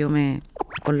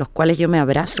con los cuales yo me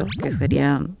abrazo, que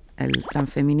serían el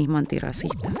transfeminismo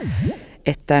antirracista,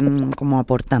 están como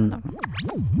aportando, ¿no?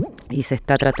 Y se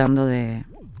está tratando de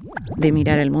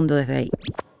mirar el mundo desde ahí.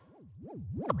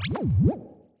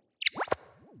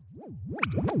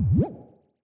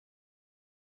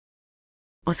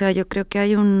 O sea, yo creo que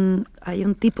hay un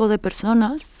tipo de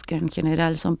personas que en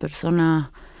general son personas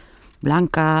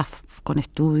blancas, con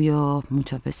estudios,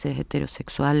 muchas veces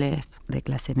heterosexuales, de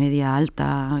clase media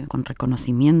alta, con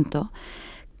reconocimiento,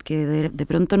 que de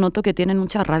pronto noto que tienen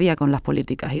mucha rabia con las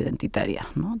políticas identitarias,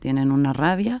 ¿no? Tienen una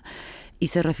rabia y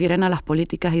se refieren a las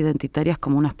políticas identitarias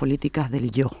como unas políticas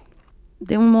del yo.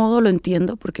 De un modo lo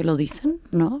entiendo porque lo dicen,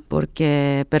 ¿no?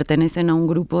 Porque pertenecen a un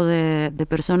grupo de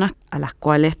personas a las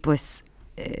cuales pues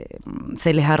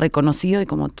se les ha reconocido y,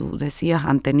 como tú decías,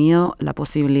 han tenido la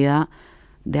posibilidad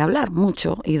de hablar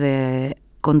mucho y de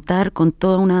contar con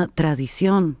toda una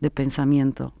tradición de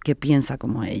pensamiento que piensa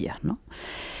como ellas, ¿no?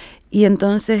 Y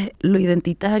entonces lo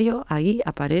identitario ahí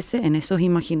aparece en esos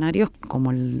imaginarios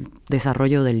como el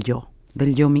desarrollo del yo.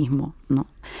 del yo mismo, ¿no?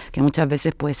 Que muchas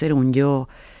veces puede ser un yo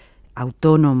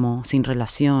autónomo, sin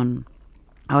relación.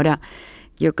 Ahora,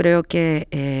 yo creo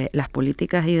que las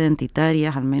políticas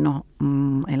identitarias, al menos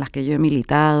en las que yo he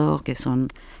militado, que son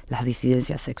las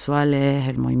disidencias sexuales,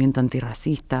 el movimiento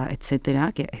antirracista,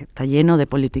 etcétera, que está lleno de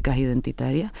políticas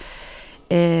identitarias,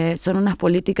 son unas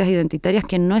políticas identitarias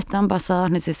que no están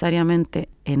basadas necesariamente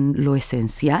en lo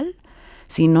esencial,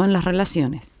 sino en las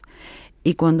relaciones.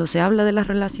 Y cuando se habla de las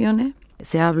relaciones,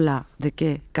 se habla de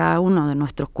que cada uno de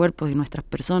nuestros cuerpos y nuestras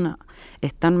personas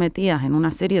están metidas en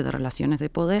una serie de relaciones de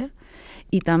poder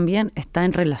y también está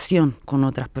en relación con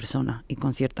otras personas y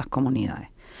con ciertas comunidades.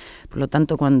 Por lo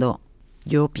tanto, cuando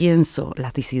yo pienso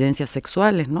las disidencias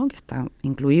sexuales, ¿no?, que están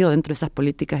incluidos dentro de esas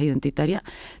políticas identitarias,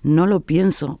 no lo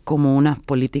pienso como unas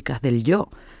políticas del yo,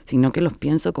 sino que los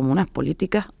pienso como unas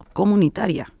políticas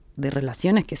comunitarias, de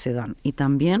relaciones que se dan y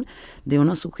también de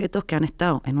unos sujetos que han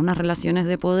estado en unas relaciones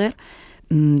de poder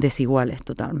desiguales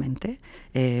totalmente,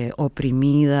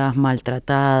 oprimidas,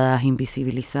 maltratadas,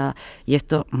 invisibilizadas. Y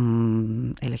esto,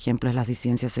 el ejemplo es las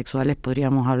disidencias sexuales,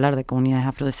 podríamos hablar de comunidades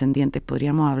afrodescendientes,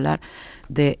 podríamos hablar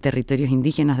de territorios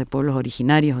indígenas, de pueblos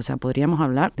originarios, o sea, podríamos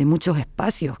hablar de muchos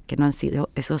espacios que no han sido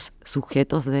esos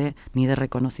sujetos ni de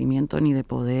reconocimiento, ni de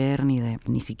poder,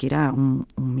 ni siquiera un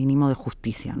mínimo de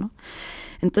justicia, ¿no?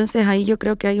 Entonces ahí yo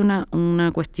creo que hay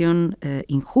una cuestión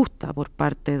injusta por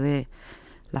parte de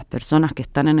las personas que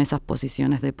están en esas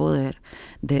posiciones de poder,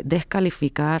 de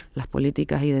descalificar las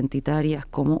políticas identitarias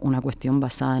como una cuestión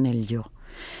basada en el yo.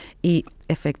 Y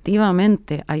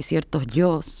efectivamente hay ciertos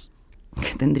yos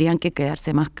que tendrían que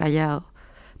quedarse más callados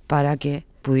para que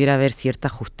pudiera haber cierta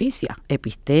justicia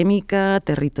epistémica,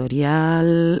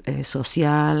 territorial,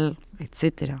 social,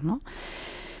 etcétera, ¿no?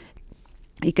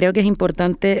 Y creo que es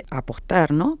importante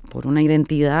apostar, ¿no?, por una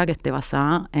identidad que esté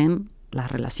basada en las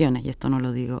relaciones, y esto no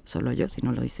lo digo solo yo,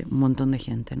 sino lo dice un montón de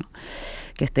gente, ¿no?,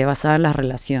 que esté basada en las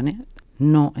relaciones,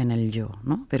 no en el yo,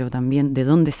 ¿no? Pero también de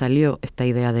dónde salió esta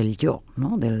idea del yo,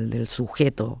 ¿no?, del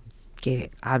sujeto que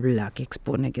habla, que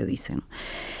expone, que dice, ¿no?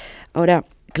 Ahora,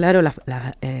 claro,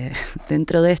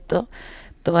 dentro de esto,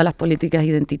 todas las políticas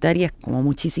identitarias, como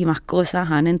muchísimas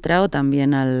cosas, han entrado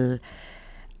también al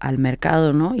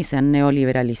mercado, ¿no?, y se han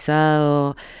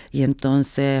neoliberalizado, y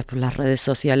entonces pues, las redes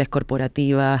sociales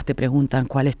corporativas te preguntan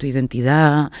cuál es tu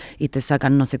identidad y te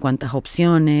sacan no sé cuántas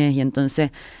opciones, y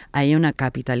entonces hay una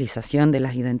capitalización de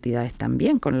las identidades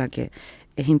también con la que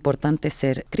es importante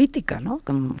ser crítica, ¿no?,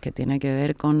 que tiene que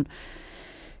ver con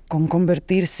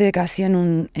convertirse casi en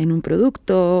un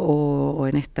producto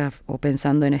o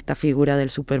pensando en esta figura del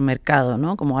supermercado,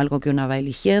 ¿no?, como algo que uno va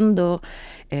eligiendo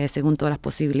según todas las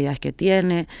posibilidades que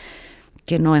tiene,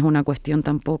 que no es una cuestión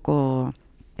tampoco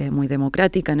muy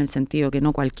democrática en el sentido que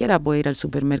no cualquiera puede ir al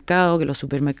supermercado, que los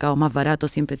supermercados más baratos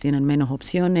siempre tienen menos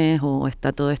opciones, o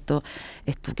está todo esto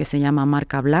que se llama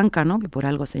marca blanca, ¿no?, que por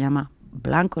algo se llama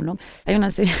blanco, ¿no? Hay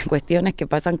una serie de cuestiones que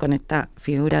pasan con esta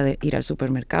figura de ir al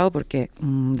supermercado porque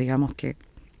digamos que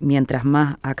mientras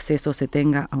más acceso se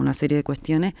tenga a una serie de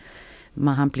cuestiones,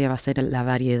 más amplia va a ser la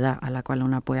variedad a la cual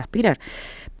uno puede aspirar.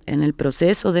 En el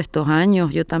proceso de estos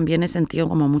años yo también he sentido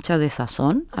como mucha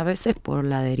desazón a veces por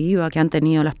la deriva que han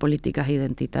tenido las políticas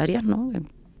identitarias, ¿no?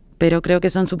 Pero creo que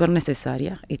son súper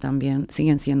necesarias y también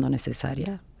siguen siendo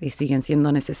necesarias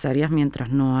mientras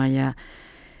no haya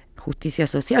justicia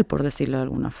social, por decirlo de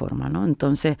alguna forma, ¿no?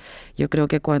 Entonces, yo creo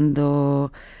que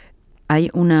cuando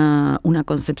hay una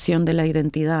concepción de la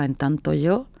identidad en tanto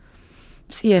yo,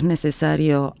 sí es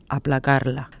necesario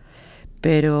aplacarla.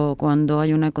 Pero cuando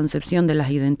hay una concepción de las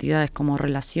identidades como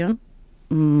relación,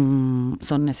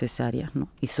 son necesarias, ¿no?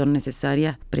 Y son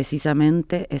necesarias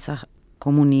precisamente esas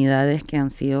comunidades que han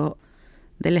sido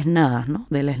deleznadas, ¿no?,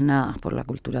 deleznadas por la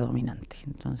cultura dominante.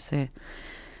 Entonces,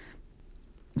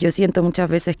 yo siento muchas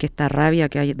veces que esta rabia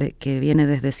que viene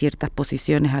desde ciertas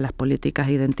posiciones a las políticas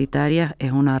identitarias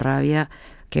es una rabia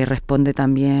que responde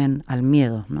también al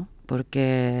miedo, ¿no?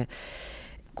 Porque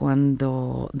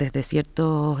cuando desde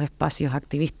ciertos espacios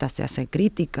activistas se hace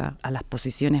crítica a las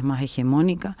posiciones más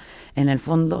hegemónicas, en el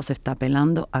fondo se está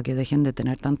apelando a que dejen de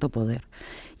tener tanto poder.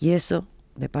 Y eso,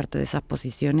 de parte de esas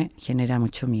posiciones, genera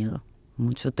mucho miedo,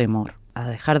 mucho temor a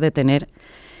dejar de tener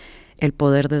el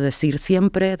poder de decir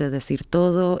siempre, de decir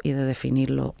todo y de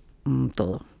definirlo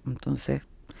todo. Entonces,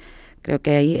 creo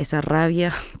que ahí esa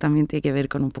rabia también tiene que ver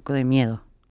con un poco de miedo.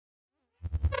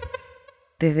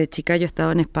 Desde chica yo he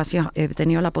estado en espacios, he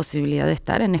tenido la posibilidad de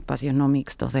estar en espacios no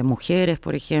mixtos, de mujeres,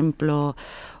 por ejemplo,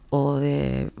 o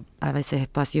de a veces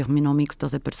espacios no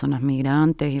mixtos de personas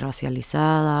migrantes y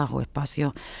racializadas, o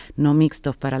espacios no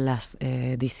mixtos para las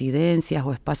disidencias,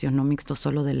 o espacios no mixtos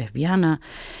solo de lesbianas.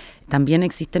 También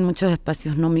existen muchos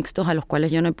espacios no mixtos a los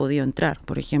cuales yo no he podido entrar.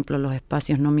 Por ejemplo, los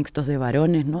espacios no mixtos de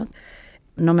varones, ¿no?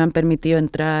 No me han permitido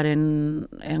entrar en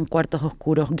cuartos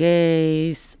oscuros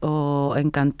gays o en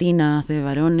cantinas de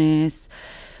varones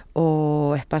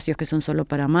o espacios que son solo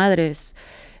para madres,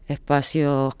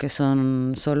 espacios que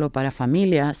son solo para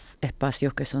familias,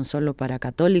 espacios que son solo para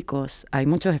católicos. Hay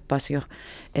muchos espacios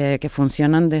que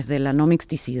funcionan desde la no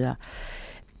mixticidad.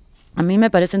 A mí me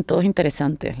parecen todos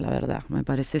interesantes, la verdad. Me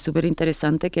parece súper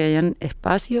interesante que hayan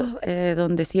espacios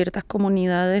donde ciertas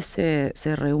comunidades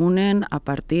se reúnen a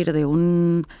partir de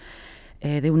un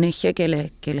eje que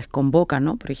les convoca,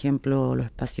 ¿no? Por ejemplo, los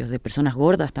espacios de personas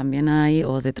gordas también hay,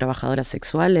 o de trabajadoras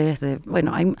sexuales.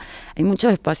 Bueno, hay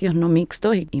muchos espacios no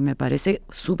mixtos y me parece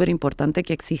súper importante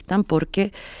que existan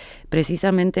porque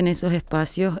precisamente en esos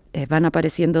espacios van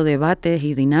apareciendo debates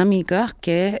y dinámicas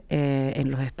que en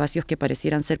los espacios que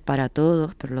parecieran ser para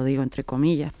todos, pero lo digo entre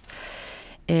comillas,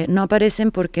 no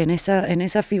aparecen porque en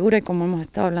esa figura, y como hemos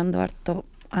estado hablando harto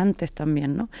antes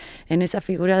también, ¿no? En esa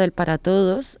figura del para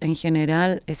todos, en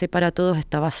general, ese para todos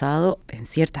está basado en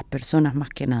ciertas personas más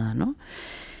que nada, ¿no?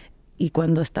 Y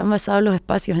cuando están basados los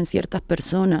espacios en ciertas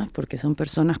personas, porque son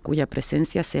personas cuya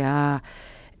presencia se ha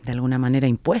de alguna manera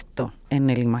impuesto en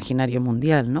el imaginario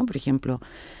mundial, ¿no? Por ejemplo,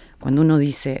 cuando uno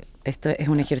dice, esto es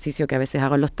un ejercicio que a veces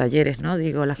hago en los talleres, ¿no?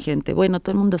 Digo a la gente, bueno,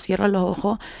 todo el mundo cierra los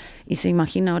ojos y se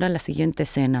imagina ahora la siguiente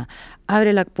escena.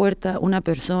 Abre la puerta, una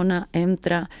persona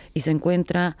entra y se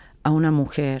encuentra a una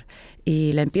mujer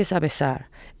y la empieza a besar,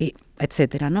 y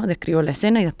etcétera, ¿no? Describo la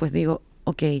escena y después digo,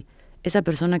 ok, esa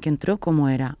persona que entró, ¿cómo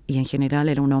era? Y en general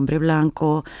era un hombre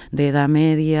blanco, de edad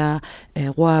media,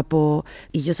 guapo,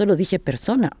 y yo solo dije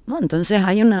persona, ¿no? Entonces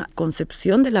hay una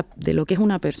concepción de lo que es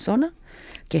una persona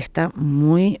que está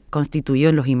muy constituido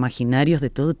en los imaginarios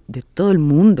de todo el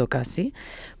mundo casi,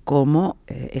 como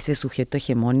ese sujeto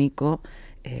hegemónico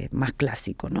más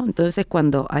clásico, ¿no? Entonces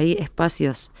cuando hay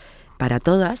espacios para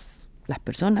todas las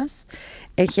personas,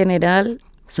 en general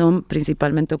son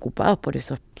principalmente ocupados por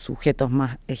esos sujetos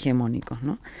más hegemónicos,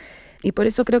 ¿no? Y por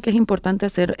eso creo que es importante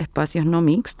hacer espacios no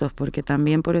mixtos, porque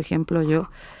también, por ejemplo, yo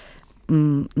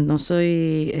no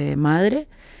soy madre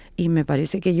y me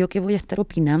parece que yo que voy a estar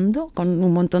opinando con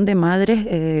un montón de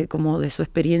madres como de su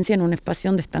experiencia en un espacio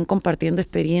donde están compartiendo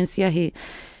experiencias y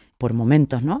por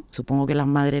momentos, ¿no? Supongo que las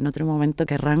madres en otro momento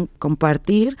querrán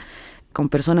compartir con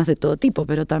personas de todo tipo,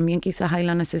 pero también quizás hay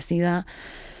la necesidad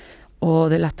o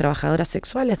de las trabajadoras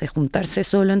sexuales, de juntarse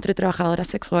solo entre trabajadoras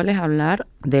sexuales a hablar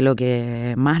de lo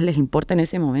que más les importa en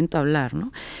ese momento hablar,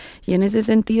 ¿no? Y en ese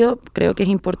sentido creo que es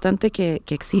importante que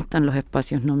existan los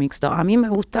espacios no mixtos. A mí me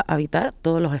gusta habitar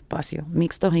todos los espacios,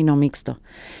 mixtos y no mixtos,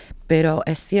 pero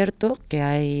es cierto que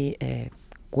hay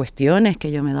cuestiones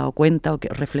que yo me he dado cuenta o que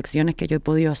reflexiones que yo he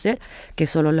podido hacer que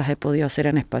solo las he podido hacer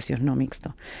en espacios no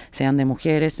mixtos, sean de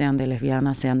mujeres, sean de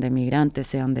lesbianas, sean de migrantes,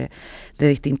 sean de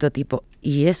distinto tipo.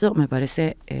 Y eso me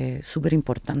parece súper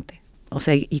importante. O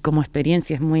sea, y como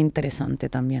experiencia es muy interesante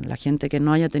también. La gente que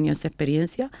no haya tenido esa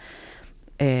experiencia,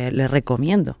 le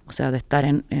recomiendo, o sea, de estar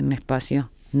en espacios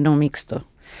no mixtos.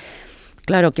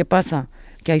 Claro, ¿qué pasa?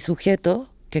 Que hay sujetos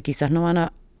que quizás no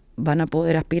van a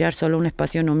poder aspirar solo a un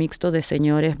espacio no mixto de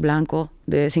señores blancos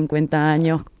de 50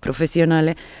 años,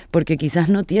 profesionales, porque quizás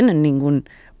no tienen ninguna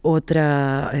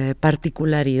otra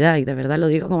particularidad, y de verdad lo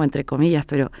digo como entre comillas,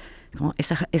 pero como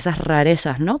esas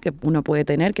rarezas, ¿no? Que uno puede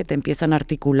tener que te empiezan a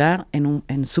articular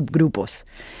en subgrupos.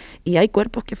 Y hay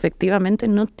cuerpos que efectivamente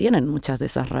no tienen muchas de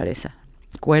esas rarezas.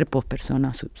 Cuerpos,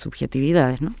 personas,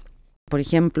 subjetividades, ¿no? Por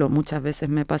ejemplo, muchas veces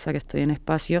me pasa que estoy en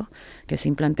espacios que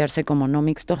sin plantearse como no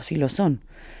mixtos sí lo son.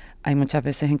 Hay muchas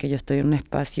veces en que yo estoy en un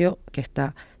espacio que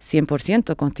está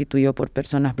 100% constituido por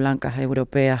personas blancas,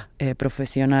 europeas,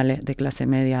 profesionales de clase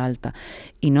media alta,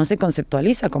 y no se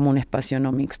conceptualiza como un espacio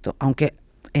no mixto, aunque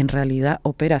en realidad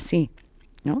opera así,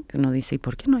 ¿no? Que uno dice, ¿y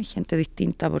por qué no hay gente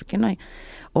distinta? ¿Por qué no hay?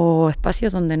 O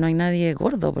espacios donde no hay nadie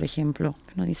gordo, por ejemplo.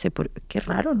 Uno dice, qué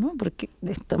raro, ¿no? Porque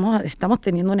estamos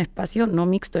teniendo un espacio no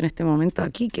mixto en este momento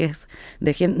aquí, que es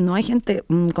de gente, no hay gente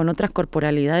con otras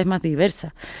corporalidades más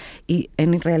diversas. Y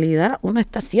en realidad uno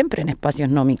está siempre en espacios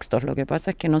no mixtos. Lo que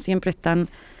pasa es que no siempre es tan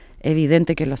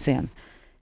evidente que lo sean.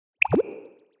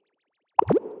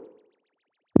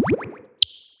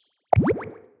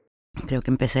 Creo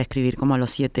que empecé a escribir como a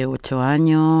los 7, 8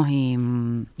 años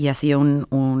y ha sido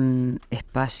un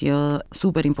espacio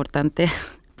súper importante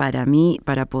para mí,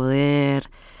 para poder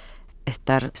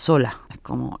estar sola. Es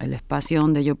como el espacio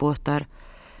donde yo puedo estar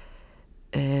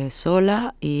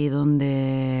sola y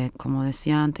donde, como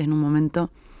decía antes en un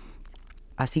momento,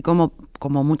 así como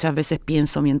muchas veces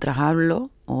pienso mientras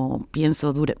hablo o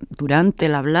pienso durante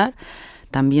el hablar,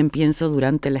 también pienso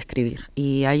durante el escribir.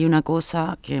 Y hay una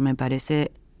cosa que me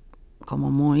parece como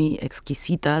muy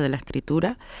exquisita de la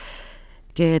escritura,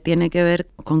 que tiene que ver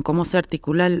con cómo se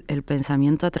articula el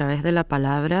pensamiento a través de la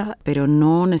palabra, pero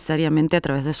no necesariamente a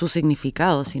través de su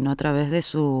significado, sino a través de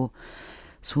su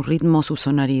ritmo, su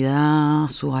sonoridad,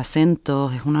 sus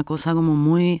acentos. Es una cosa como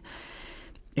muy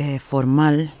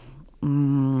formal,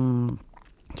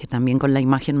 que también con la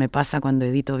imagen me pasa cuando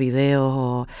edito videos,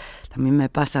 o también me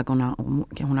pasa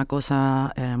que es una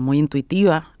cosa muy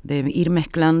intuitiva, de ir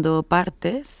mezclando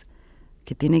partes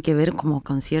que tiene que ver como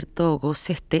con cierto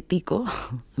goce estético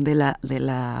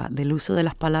del uso de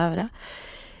las palabras,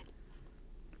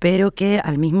 pero que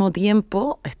al mismo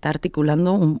tiempo está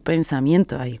articulando un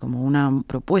pensamiento ahí, como una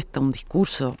propuesta, un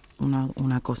discurso,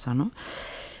 una cosa, ¿no?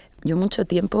 Yo mucho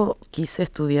tiempo quise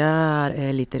estudiar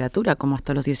literatura, como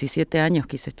hasta los 17 años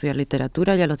quise estudiar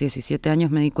literatura, y a los 17 años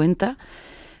me di cuenta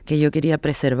que yo quería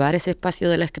preservar ese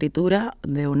espacio de la escritura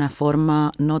de una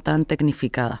forma no tan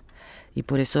tecnificada. Y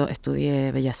por eso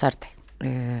estudié Bellas Artes,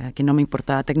 que no me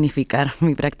importaba tecnificar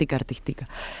mi práctica artística.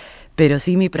 Pero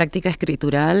sí, mi práctica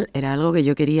escritural era algo que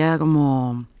yo quería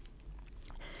como...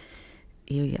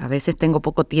 Y a veces tengo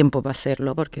poco tiempo para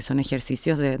hacerlo porque son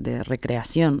ejercicios de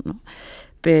recreación, ¿no?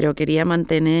 Pero quería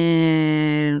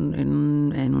mantener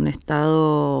en un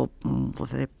estado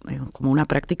pues como una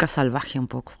práctica salvaje un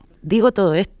poco. Digo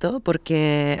todo esto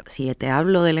porque si te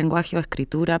hablo de lenguaje o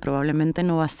escritura, probablemente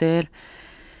no va a ser...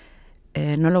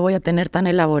 no lo voy a tener tan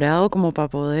elaborado como para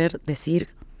poder decir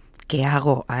qué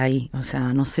hago ahí. O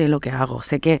sea, no sé lo que hago.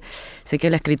 Sé que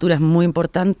la escritura es muy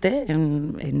importante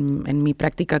en mi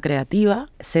práctica creativa.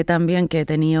 Sé también que he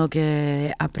tenido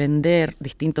que aprender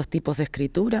distintos tipos de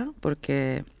escritura,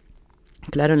 porque,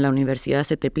 claro, en la universidad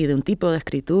se te pide un tipo de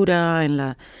escritura,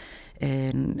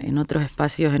 en otros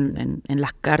espacios, en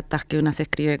las cartas que una se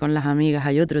escribe con las amigas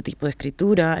hay otro tipo de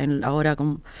escritura, ahora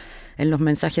en los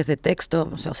mensajes de texto,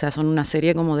 o sea, son una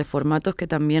serie como de formatos que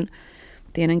también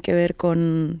tienen que ver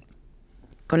con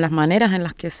las maneras en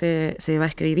las que se va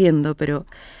escribiendo, pero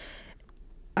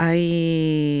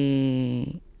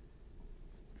hay...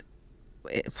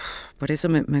 por eso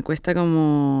me cuesta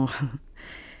como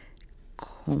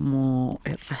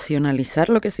racionalizar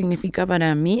lo que significa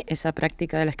para mí esa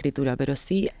práctica de la escritura, pero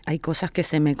sí hay cosas que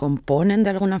se me componen de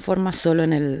alguna forma solo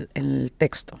en el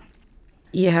texto.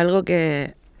 Y es algo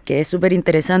que es súper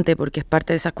interesante porque es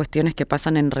parte de esas cuestiones que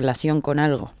pasan en relación con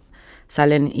algo.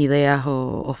 Salen ideas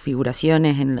o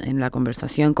figuraciones en la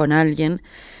conversación con alguien,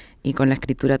 y con la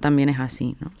escritura también es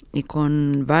así, ¿no? Y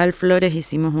con Val Flores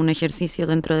hicimos un ejercicio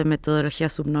dentro de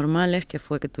metodologías subnormales, que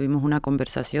fue que tuvimos una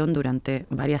conversación durante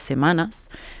varias semanas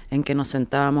en que nos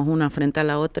sentábamos una frente a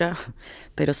la otra,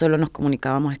 pero solo nos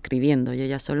comunicábamos escribiendo, y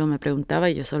ella solo me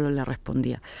preguntaba y yo solo le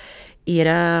respondía. Y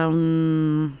era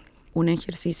un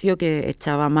ejercicio que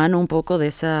echaba mano un poco de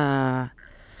esa,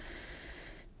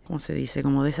 ¿cómo se dice?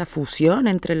 Como de esa fusión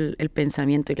entre el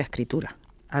pensamiento y la escritura.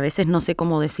 A veces no sé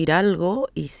cómo decir algo,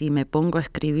 y si me pongo a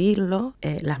escribirlo,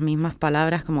 las mismas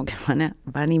palabras como que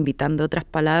van invitando otras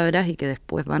palabras y que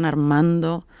después van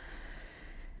armando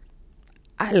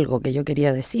algo que yo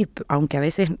quería decir. Aunque a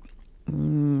veces,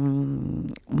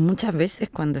 muchas veces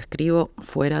cuando escribo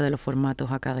fuera de los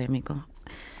formatos académicos,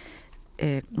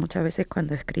 muchas veces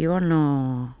cuando escribo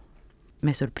no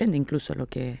me sorprende incluso lo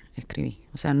que escribí.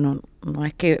 O sea, no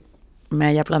es que me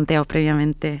haya planteado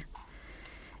previamente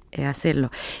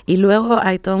hacerlo. Y luego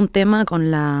hay todo un tema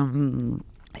con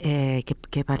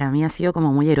que para mí ha sido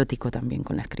como muy erótico también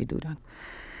con la escritura.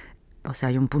 O sea,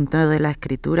 hay un punto de la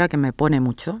escritura que me pone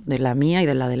mucho, de la mía y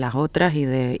de la de las otras, y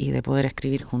de poder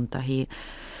escribir juntas.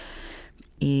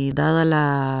 Y dada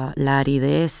la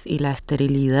aridez y la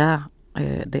esterilidad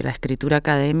de la escritura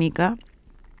académica,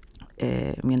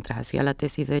 mientras hacía la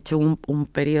tesis, de hecho, un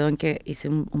periodo en que hice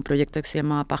un proyecto que se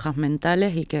llamaba Pajas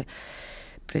Mentales, y que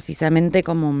precisamente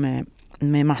como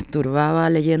me masturbaba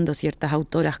leyendo ciertas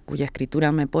autoras cuya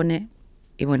escritura me pone,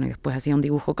 y bueno, después hacía un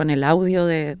dibujo con el audio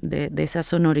de esa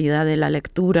sonoridad de la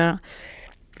lectura,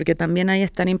 porque también ahí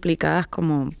están implicadas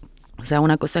como, o sea,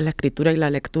 una cosa es la escritura y la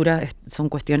lectura, son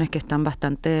cuestiones que están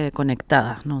bastante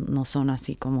conectadas, no son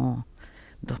así como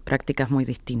dos prácticas muy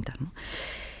distintas, ¿no?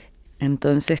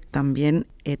 Entonces también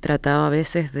he tratado a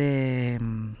veces de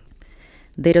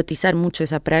erotizar mucho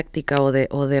esa práctica, o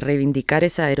de reivindicar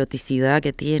esa eroticidad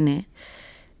que tiene,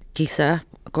 quizás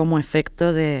como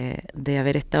efecto de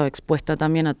haber estado expuesta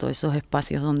también a todos esos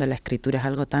espacios donde la escritura es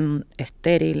algo tan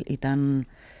estéril y tan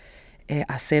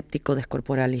aséptico,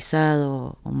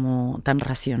 descorporalizado, como tan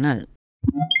racional.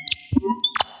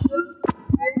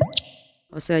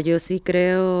 O sea, yo sí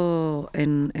creo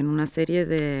en una serie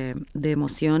de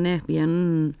emociones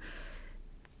bien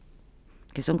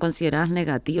que son consideradas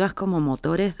negativas como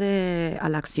motores a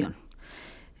la acción.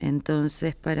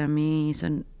 Entonces, para mí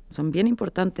son bien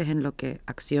importantes en lo que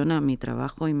acciona mi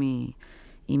trabajo y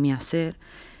mi hacer.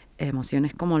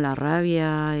 Emociones como la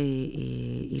rabia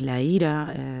y la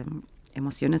ira,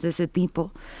 emociones de ese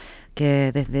tipo,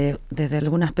 que desde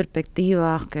algunas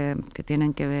perspectivas que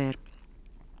tienen que ver,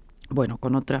 bueno,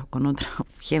 con otra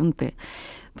gente,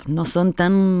 no son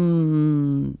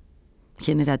tan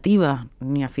generativas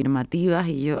ni afirmativas,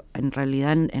 y yo en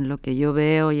realidad en lo que yo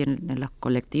veo y en los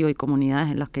colectivos y comunidades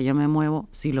en los que yo me muevo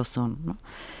sí lo son, ¿no?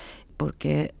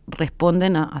 Porque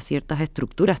responden a ciertas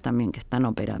estructuras también que están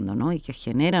operando, ¿no? Y que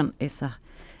generan esas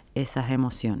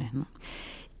emociones, ¿no?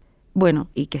 Bueno,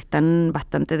 y que están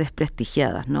bastante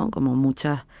desprestigiadas, ¿no? Como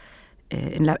muchas,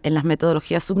 en las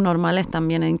metodologías subnormales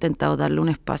también he intentado darle un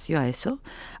espacio a eso,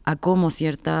 a cómo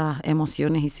ciertas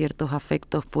emociones y ciertos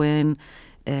afectos pueden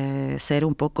ser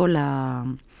un poco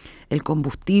el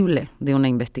combustible de una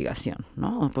investigación,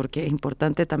 ¿no? Porque es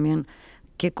importante también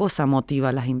qué cosa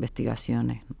motiva las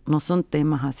investigaciones. No son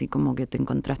temas así como que te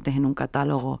encontraste en un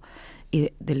catálogo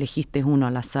y elegiste uno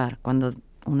al azar cuando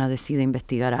una decide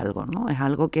investigar algo, ¿no? Es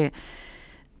algo que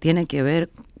tiene que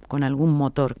ver con algún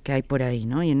motor que hay por ahí,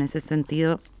 ¿no? Y en ese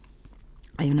sentido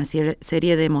hay una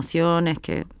serie de emociones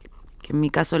que en mi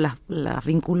caso las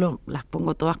vinculo, las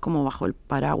pongo todas como bajo el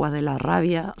paraguas de la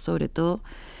rabia, sobre todo,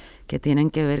 que tienen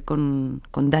que ver con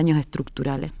daños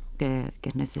estructurales, que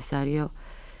es necesario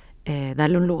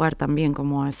darle un lugar también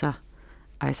como a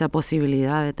esa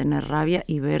posibilidad de tener rabia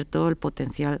y ver todo el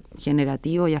potencial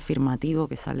generativo y afirmativo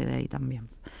que sale de ahí también.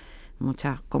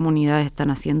 Muchas comunidades están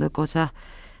haciendo cosas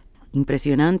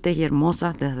impresionantes y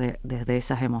hermosas desde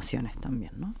esas emociones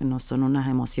también, ¿no? Que no son unas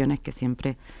emociones que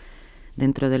siempre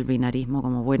dentro del binarismo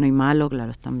como bueno y malo,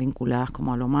 claro, están vinculadas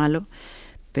como a lo malo,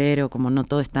 pero como no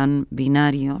todo es tan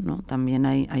binario, ¿no? También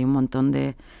hay un montón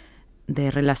de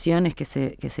relaciones que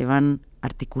se van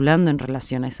articulando en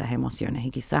relación a esas emociones,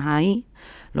 y quizás ahí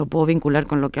lo puedo vincular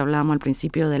con lo que hablábamos al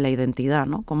principio de la identidad,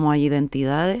 ¿no? Cómo hay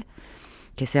identidades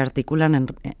que se articulan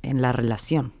en la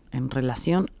relación, en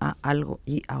relación a algo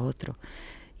y a otro,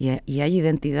 y hay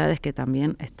identidades que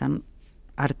también están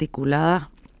articuladas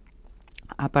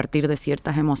a partir de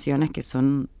ciertas emociones que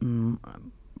son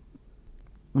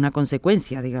una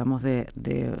consecuencia, digamos,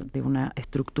 de una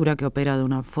estructura que opera de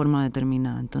una forma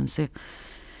determinada. Entonces,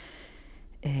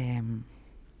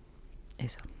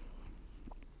 eso.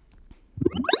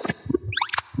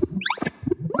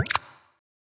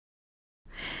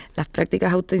 Las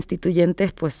prácticas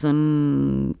autoinstituyentes pues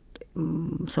son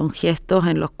gestos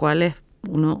en los cuales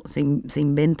uno se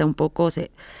inventa un poco, se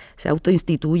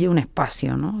autoinstituye un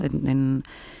espacio, ¿no?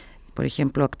 Por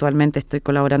ejemplo, actualmente estoy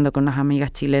colaborando con unas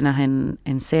amigas chilenas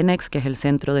en CENEX, que es el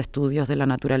Centro de Estudios de la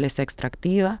Naturaleza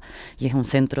Extractiva, y es un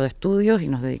centro de estudios y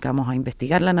nos dedicamos a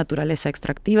investigar la naturaleza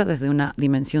extractiva desde una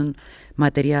dimensión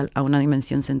material a una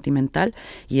dimensión sentimental,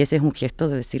 y ese es un gesto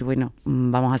de decir, bueno,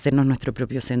 vamos a hacernos nuestro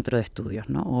propio centro de estudios,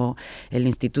 ¿no? O el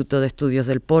Instituto de Estudios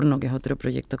del Porno, que es otro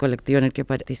proyecto colectivo en el que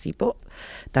participo,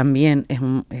 también es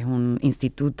un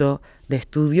instituto de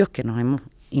estudios que nos hemos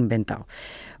inventado.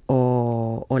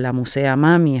 O la Musea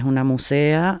Mami es una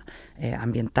musea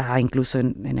ambientada incluso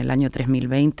en el año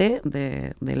 3020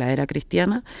 de la era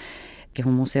cristiana, que es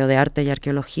un museo de arte y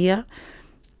arqueología,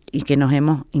 y que nos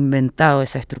hemos inventado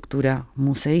esa estructura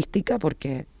museística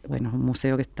porque, bueno, es un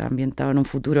museo que está ambientado en un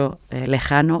futuro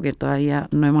lejano, que todavía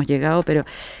no hemos llegado, pero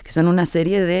que son una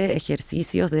serie de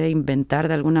ejercicios de inventar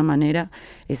de alguna manera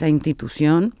esa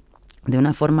institución de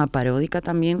una forma paródica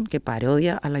también, que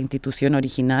parodia a la institución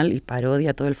original y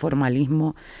parodia todo el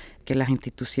formalismo que las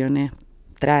instituciones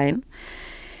traen,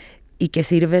 y que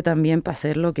sirve también para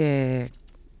hacer lo que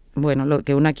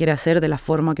una quiere hacer de la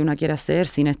forma que una quiere hacer,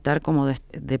 sin estar como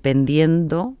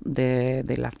dependiendo de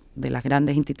las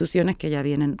grandes instituciones que ya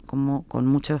vienen como con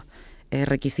muchos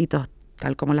requisitos,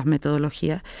 tal como las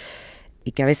metodologías,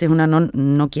 y que a veces una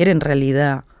no quiere en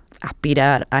realidad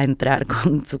aspirar a entrar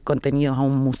con sus contenidos a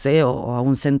un museo o a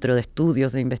un centro de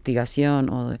estudios de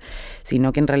investigación,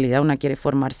 sino que en realidad una quiere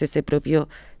formarse ese propio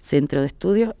centro de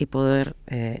estudios y poder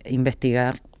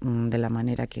investigar de la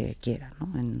manera que quiera,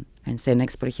 ¿no? En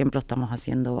CENEX, por ejemplo, estamos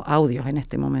haciendo audios en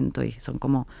este momento y son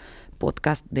como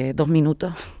podcasts de 2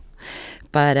 minutos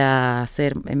para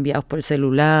ser enviados por el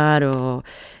celular.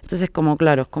 Entonces,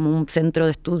 claro, es como un centro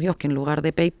de estudios que en lugar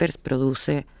de papers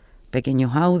produce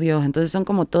pequeños audios. Entonces son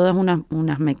como todas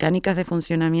unas mecánicas de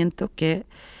funcionamiento que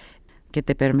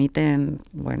te permiten,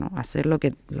 bueno, hacer lo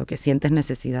que sientes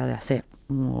necesidad de hacer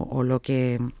o lo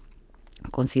que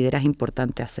consideras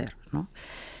importante hacer, ¿no?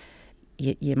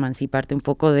 Y emanciparte un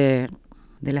poco de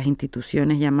las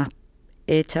instituciones ya más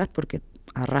hechas, porque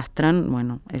arrastran,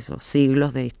 bueno, esos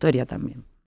siglos de historia también.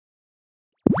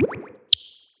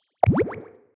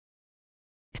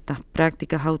 Estas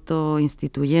prácticas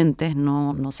autoinstituyentes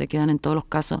no se quedan en todos los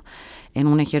casos en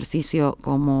un ejercicio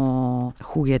como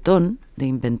juguetón de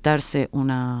inventarse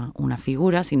una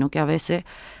figura, sino que a veces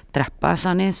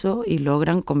traspasan eso y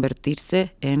logran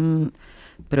convertirse en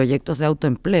proyectos de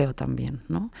autoempleo también,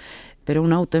 ¿no? Pero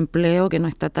un autoempleo que no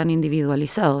está tan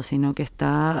individualizado, sino que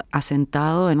está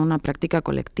asentado en una práctica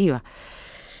colectiva.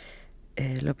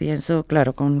 Lo pienso,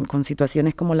 claro, con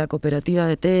situaciones como la cooperativa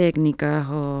de técnicas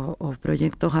o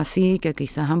proyectos así que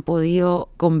quizás han podido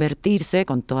convertirse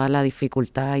con toda la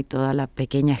dificultad y toda la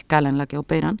pequeña escala en la que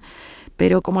operan,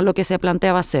 pero como lo que se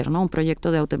planteaba ser, ¿no? Un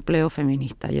proyecto de autoempleo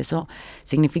feminista. Y eso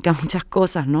significa muchas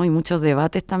cosas, ¿no? Y muchos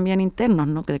debates también internos,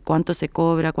 ¿no? De cuánto se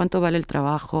cobra, cuánto vale el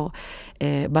trabajo,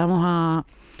 vamos a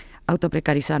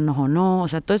autoprecarizarnos o no, o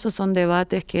sea, todos esos son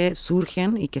debates que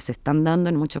surgen y que se están dando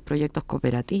en muchos proyectos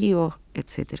cooperativos,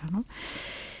 etcétera, ¿no?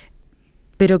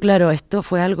 Pero claro, esto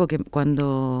fue algo que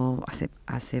cuando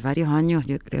hace varios años,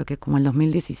 yo creo que como el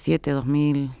 2017,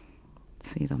 2000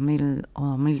 o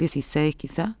 2016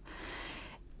 quizá,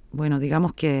 bueno,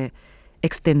 digamos que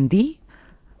extendí,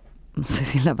 no sé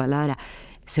si es la palabra,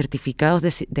 certificados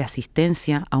de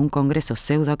asistencia a un congreso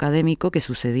pseudoacadémico que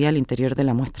sucedía al interior de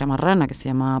la muestra marrana, que se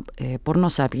llamaba Porno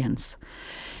Sapiens.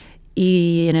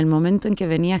 Y en el momento en que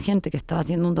venía gente que estaba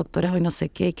haciendo un doctorado y no sé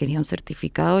qué, y quería un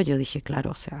certificado, yo dije,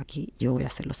 claro, o sea, aquí yo voy a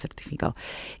hacer los certificados.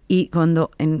 Y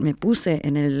cuando me puse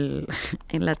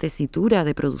en la tesitura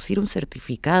de producir un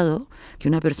certificado que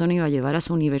una persona iba a llevar a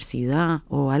su universidad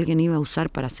o alguien iba a usar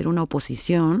para hacer una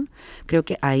oposición, creo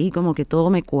que ahí como que todo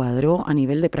me cuadró a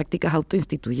nivel de prácticas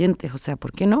autoinstituyentes. O sea,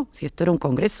 ¿por qué no? Si esto era un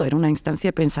congreso, era una instancia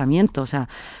de pensamiento. O sea,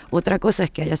 otra cosa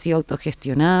es que haya sido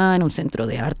autogestionada en un centro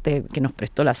de arte que nos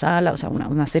prestó la sala, o sea,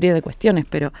 una serie de cuestiones,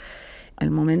 pero el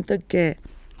momento en que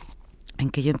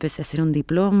yo empecé a hacer un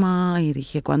diploma y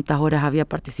dije cuántas horas había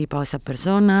participado esa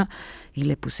persona y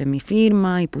le puse mi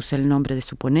firma y puse el nombre de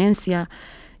su ponencia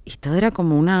y todo era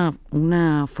como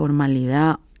una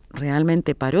formalidad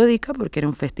realmente paródica porque era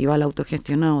un festival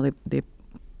autogestionado de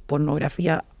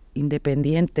pornografía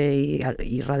independiente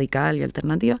y radical y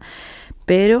alternativa,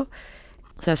 pero,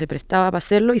 o sea, se prestaba para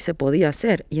hacerlo y se podía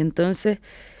hacer. Y entonces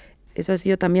eso ha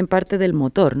sido también parte del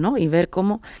motor, ¿no? Y ver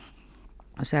cómo,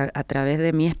 o sea, a través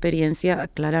de mi experiencia,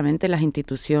 claramente las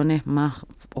instituciones más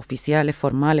oficiales,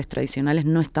 formales, tradicionales,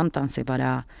 no están tan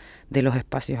separadas de los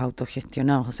espacios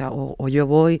autogestionados. O sea, o yo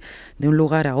voy de un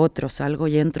lugar a otro, salgo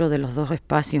y entro de los dos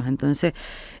espacios. Entonces,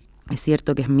 es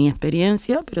cierto que es mi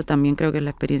experiencia, pero también creo que es la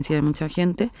experiencia de mucha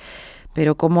gente.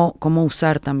 Pero cómo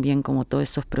usar también como todos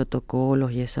esos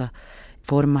protocolos y esas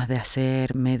formas de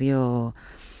hacer medio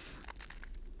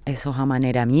esos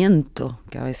amaneramientos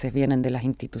que a veces vienen de las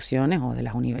instituciones o de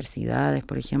las universidades,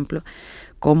 por ejemplo,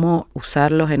 cómo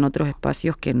usarlos en otros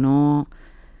espacios que en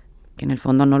el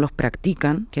fondo no los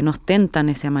practican, que no ostentan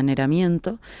ese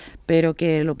amaneramiento, pero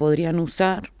que lo podrían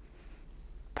usar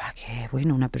para que,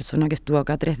 bueno, una persona que estuvo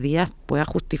acá 3 días pueda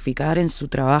justificar en su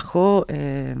trabajo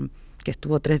que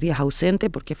estuvo 3 días ausente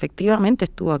porque efectivamente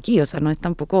estuvo aquí. O sea, no es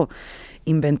tampoco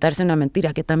inventarse una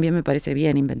mentira, que también me parece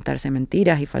bien inventarse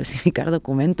mentiras y falsificar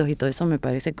documentos y todo eso me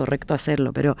parece correcto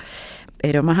hacerlo, pero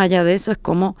más allá de eso es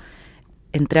como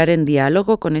entrar en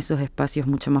diálogo con esos espacios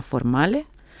mucho más formales,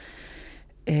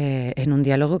 en un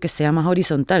diálogo que sea más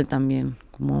horizontal también,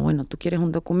 como bueno, tú quieres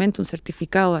un documento, un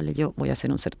certificado, vale, yo voy a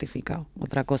hacer un certificado.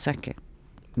 Otra cosa es que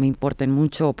me importen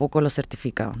mucho o poco los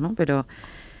certificados, ¿no? Pero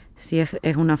sí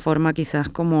es una forma quizás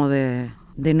como de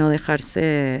no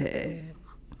dejarse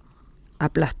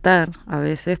aplastar a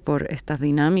veces por estas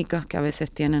dinámicas que a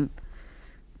veces tienen.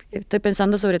 Estoy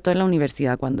pensando sobre todo en la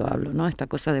universidad cuando hablo, ¿no? Esta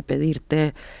cosa de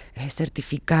pedirte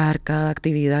certificar cada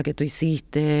actividad que tú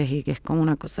hiciste y que es como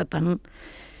una cosa tan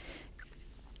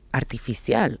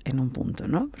artificial en un punto,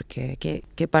 ¿no? Porque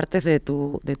 ¿qué partes de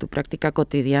tu práctica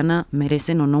cotidiana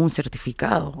merecen o no un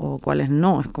certificado o cuáles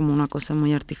no? Es como una cosa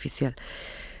muy artificial.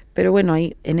 Pero bueno,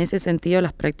 ahí, en ese sentido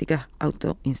las prácticas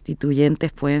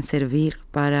autoinstituyentes pueden servir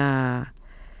para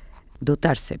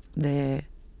dotarse de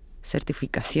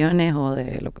certificaciones o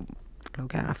de lo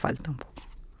que haga falta un poco.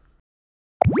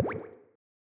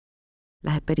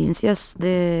 Las experiencias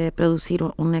de producir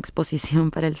una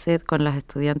exposición para el SED con las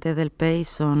estudiantes del PEI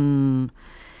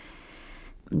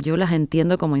yo las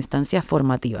entiendo como instancias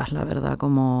formativas, la verdad,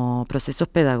 como procesos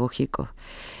pedagógicos.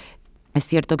 Es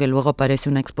cierto que luego aparece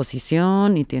una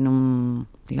exposición y tiene un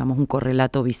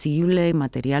correlato visible y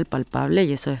material palpable,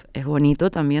 y eso es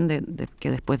bonito también de que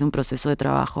después de un proceso de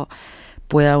trabajo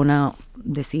pueda una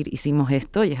decir hicimos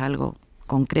esto, y es algo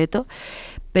concreto,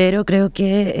 pero creo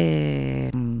que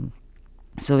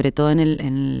sobre todo en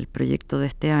el proyecto de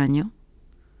este año,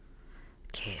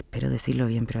 que espero decirlo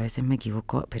bien, pero a veces me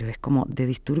equivoco, pero es como de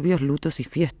disturbios, lutos y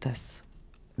fiestas.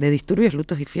 ¿De disturbios,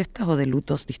 lutos y fiestas o de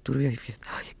lutos, disturbios y fiestas?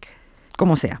 Ay, es que,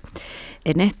 como sea.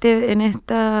 En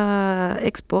esta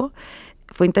expo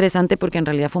fue interesante porque en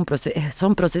realidad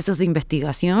son procesos de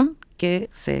investigación que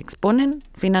se exponen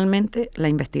finalmente la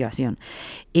investigación.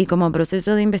 Y como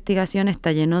proceso de investigación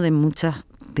está lleno de muchas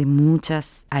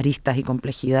aristas y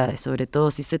complejidades, sobre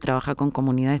todo si se trabaja con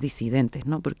comunidades disidentes,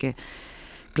 ¿no? Porque,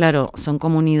 claro, son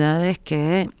comunidades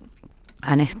que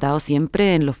han estado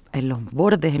siempre en los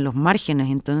bordes, en los márgenes.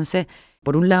 Entonces,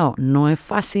 por un lado, no es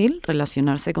fácil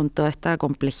relacionarse con toda esta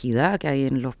complejidad que hay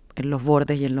en los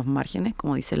bordes y en los márgenes,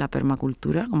 como dice la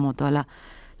permacultura, como toda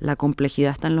la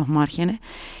complejidad está en los márgenes.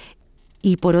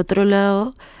 Y por otro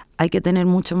lado, hay que tener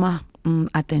mucho más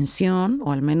atención,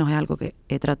 o al menos es algo que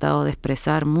he tratado de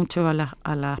expresar mucho a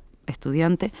las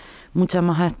estudiantes, mucha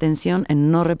más atención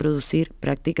en no reproducir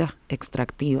prácticas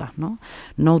extractivas, ¿no?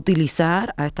 No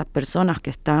utilizar a estas personas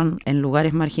que están en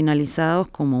lugares marginalizados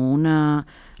como una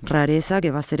rareza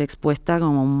que va a ser expuesta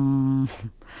como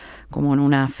en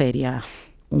una feria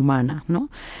humana, ¿no?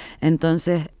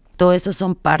 Entonces, todo eso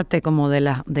son parte como de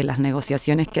las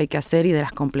negociaciones que hay que hacer y de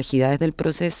las complejidades del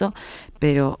proceso,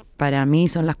 pero para mí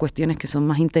son las cuestiones que son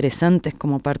más interesantes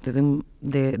como parte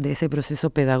de ese proceso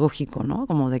pedagógico, ¿no?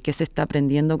 Como de qué se está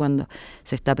aprendiendo cuando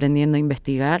se está aprendiendo a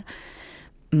investigar.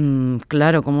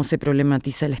 Claro, cómo se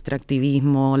problematiza el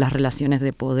extractivismo, las relaciones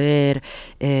de poder,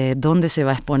 dónde se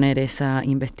va a exponer esa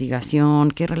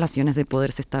investigación, qué relaciones de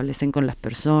poder se establecen con las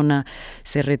personas,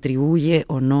 se retribuye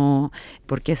o no,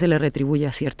 por qué se le retribuye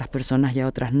a ciertas personas y a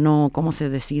otras no, cómo se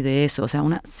decide eso. O sea,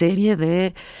 una serie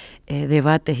de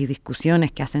debates y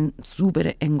discusiones que hacen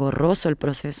súper engorroso el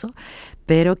proceso,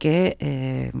 pero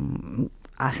que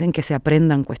hacen que se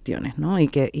aprendan cuestiones, ¿no? Y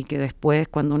que después,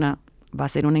 cuando una va a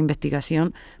hacer una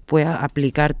investigación, pueda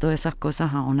aplicar todas esas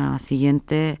cosas a una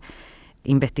siguiente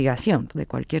investigación de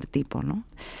cualquier tipo, ¿no?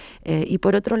 Y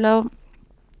por otro lado,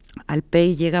 al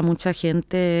PEI llega mucha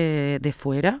gente de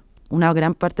fuera. Una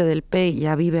gran parte del PEI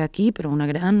ya vive aquí, pero una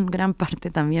gran parte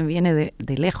también viene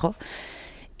de lejos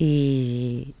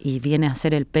y viene a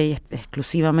hacer el PEI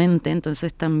exclusivamente.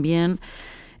 Entonces también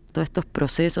todos estos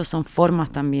procesos son formas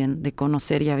también de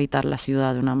conocer y habitar la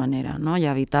ciudad de una manera, ¿no? Y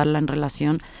habitarla en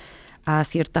relación a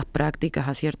ciertas prácticas,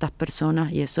 a ciertas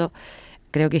personas, y eso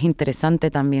creo que es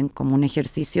interesante también como un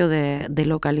ejercicio de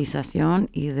localización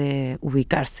y de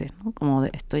ubicarse, ¿no? Como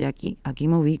estoy aquí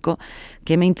me ubico,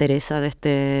 qué me interesa de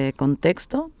este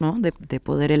contexto, ¿no? De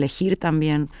poder elegir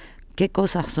también qué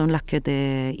cosas son las que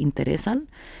te interesan,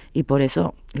 y por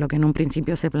eso lo que en un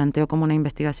principio se planteó como una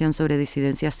investigación sobre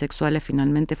disidencias sexuales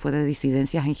finalmente fue de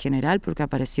disidencias en general, porque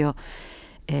apareció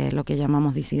lo que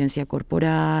llamamos disidencia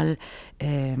corporal,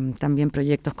 también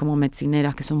proyectos como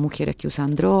Medicineras, que son mujeres que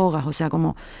usan drogas, o sea,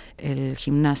 como el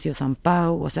gimnasio San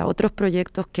Pau, o sea, otros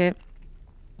proyectos que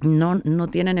no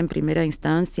tienen en primera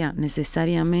instancia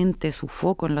necesariamente su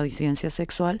foco en la disidencia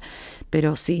sexual,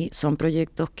 pero sí son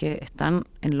proyectos que están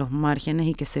en los márgenes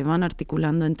y que se van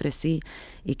articulando entre sí,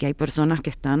 y que hay personas que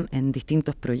están en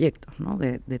distintos proyectos, ¿no?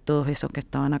 de todos esos que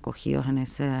estaban acogidos en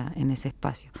ese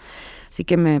espacio. Así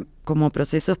que como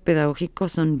procesos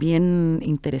pedagógicos son bien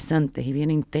interesantes y bien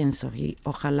intensos, y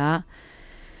ojalá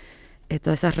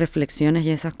todas esas reflexiones y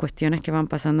esas cuestiones que van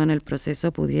pasando en el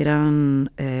proceso pudieran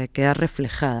quedar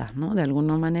reflejadas, ¿no? De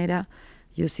alguna manera,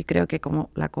 yo sí creo que como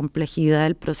la complejidad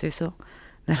del proceso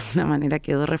de alguna manera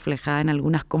quedó reflejada en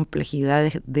algunas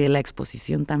complejidades de la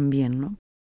exposición también, ¿no?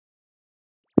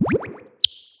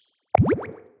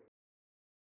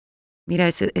 Mira,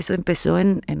 eso empezó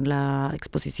en la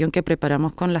exposición que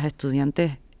preparamos con las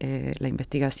estudiantes, la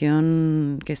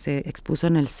investigación que se expuso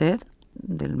en el SED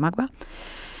del MACBA,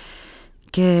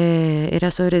 que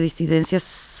era sobre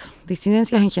disidencias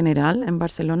en general en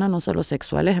Barcelona, no solo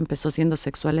sexuales. Empezó siendo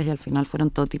sexuales y al final fueron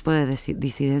todo tipo de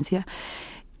disidencias,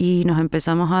 y nos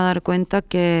empezamos a dar cuenta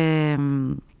que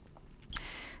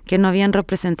no habían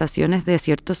representaciones de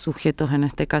ciertos sujetos, en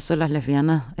este caso las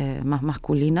lesbianas más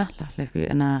masculinas,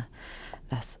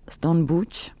 las Stone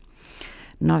Butch.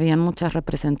 No habían muchas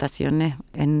representaciones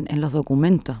en los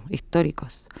documentos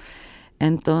históricos.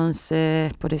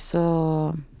 Entonces, por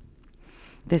eso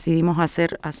decidimos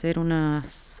hacer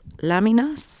unas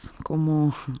láminas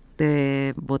como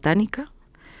de botánica,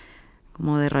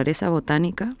 como de rareza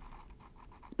botánica.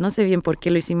 No sé bien por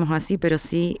qué lo hicimos así, pero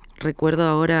sí recuerdo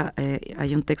ahora,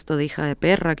 hay un texto de Hija de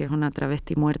Perra, que es una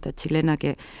travesti muerta chilena,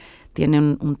 que tiene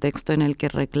un texto en el que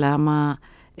reclama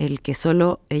el que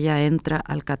solo ella entra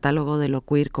al catálogo de lo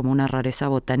queer como una rareza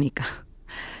botánica,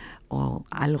 o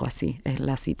algo así, es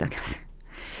la cita que hace.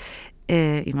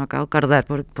 Y me acabo de acordar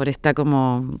por esta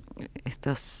como,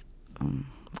 estas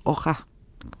hojas,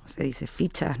 ¿cómo se dice?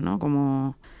 Fichas, ¿no?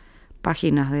 Como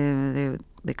páginas de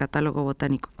catálogo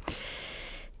botánico.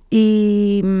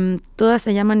 Y todas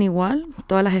se llaman igual,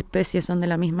 todas las especies son de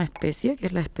la misma especie, que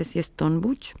es la especie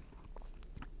Stonebush,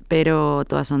 pero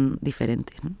todas son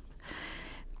diferentes, ¿no?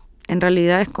 En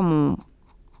realidad es un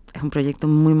proyecto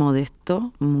muy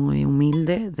modesto, muy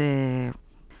humilde,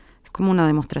 es como una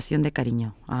demostración de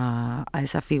cariño a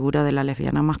esa figura de la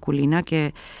lesbiana masculina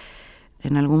que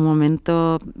en algún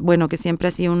momento, bueno, que siempre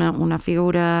ha sido una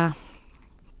figura,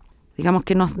 digamos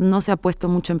que no se ha puesto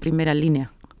mucho en primera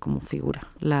línea como figura.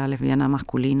 La lesbiana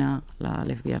masculina, la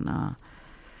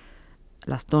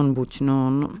Stonebush,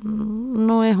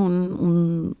 no es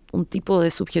un tipo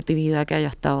de subjetividad que haya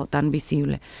estado tan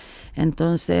visible.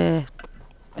 Entonces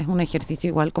es un ejercicio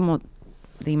igual como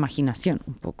de imaginación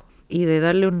un poco y de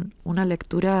darle una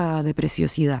lectura de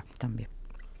preciosidad también.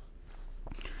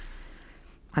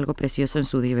 Algo precioso en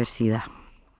su diversidad.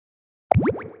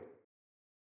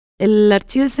 El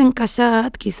archivo de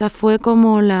Sencallat quizás fue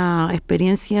como la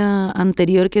experiencia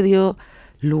anterior que dio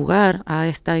lugar a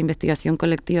esta investigación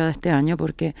colectiva de este año,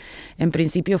 porque en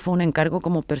principio fue un encargo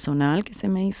como personal que se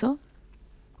me hizo,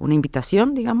 una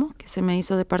invitación, digamos, que se me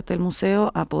hizo de parte del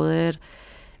museo a poder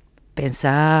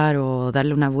pensar o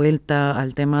darle una vuelta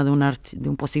al tema de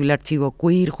un posible archivo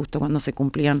queer, justo cuando se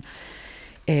cumplían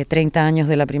 30 años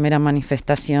de la primera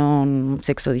manifestación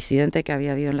sexodisidente que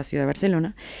había habido en la ciudad de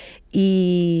Barcelona.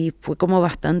 Y fue como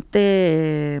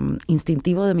bastante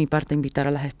instintivo de mi parte invitar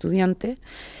a las estudiantes.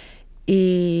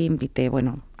 Y invité,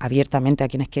 bueno, abiertamente a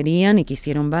quienes querían y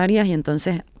quisieron varias. Y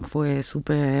entonces fue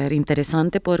súper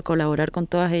interesante poder colaborar con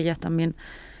todas ellas también.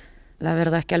 La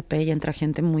verdad es que al PEI entra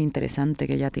gente muy interesante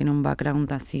que ya tiene un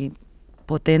background así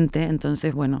potente.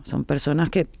 Entonces, bueno, son personas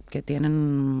que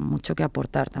tienen mucho que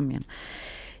aportar también.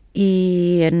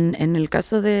 Y en el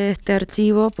caso de este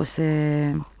archivo, pues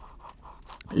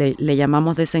le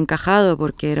llamamos desencajado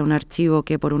porque era un archivo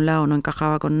que por un lado no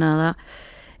encajaba con nada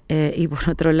y por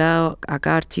otro lado a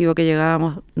cada archivo que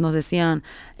llegábamos nos decían,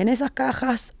 en esas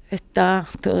cajas está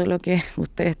todo lo que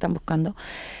ustedes están buscando,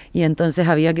 y entonces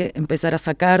había que empezar a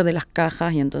sacar de las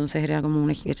cajas y entonces era como un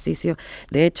ejercicio.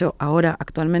 De hecho, ahora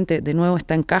actualmente de nuevo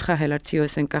está en cajas el archivo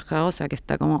desencajado, o sea que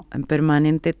está como en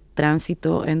permanente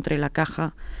tránsito entre la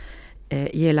caja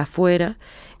y el afuera.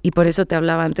 Y por eso te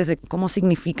hablaba antes de cómo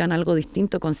significan algo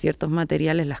distinto con ciertos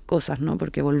materiales las cosas, ¿no?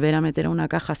 Porque volver a meter a una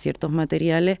caja ciertos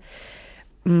materiales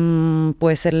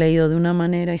puede ser leído de una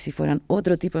manera, y si fueran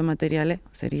otro tipo de materiales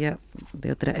sería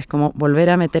de otra. Es como volver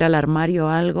a meter al armario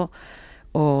algo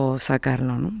o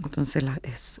sacarlo, ¿no? Entonces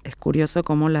es curioso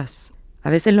cómo a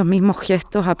veces los mismos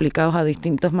gestos aplicados a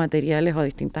distintos materiales o a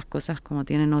distintas cosas como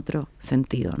tienen otro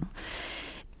sentido, ¿no?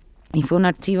 Y fue un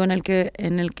archivo en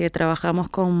el que trabajamos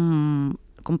con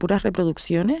puras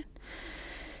reproducciones,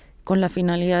 con la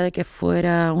finalidad de que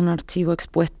fuera un archivo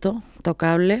expuesto,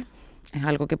 tocable. Es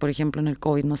algo que, por ejemplo, en el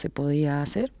COVID no se podía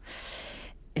hacer,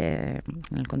 en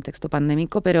el contexto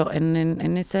pandémico, pero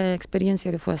en esa experiencia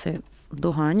que fue hace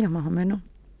 2 años más o menos,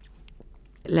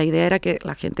 la idea era que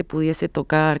la gente pudiese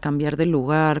tocar, cambiar de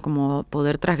lugar, como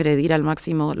poder transgredir al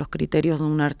máximo los criterios de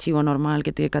un archivo normal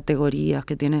que tiene categorías,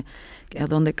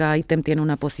 donde cada ítem tiene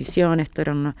una posición. Esto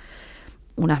eran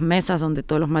unas mesas donde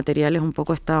todos los materiales un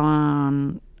poco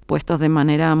estaban puestos de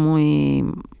manera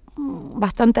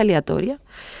bastante aleatoria.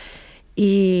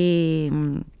 Y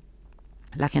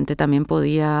la gente también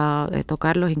podía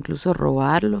tocarlos, incluso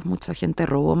robarlos. Mucha gente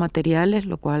robó materiales,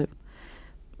 lo cual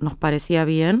nos parecía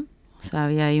bien. O sea,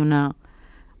 había ahí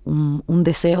un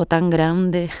deseo tan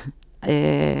grande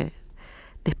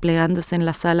desplegándose en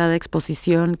la sala de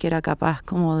exposición que era capaz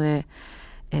como de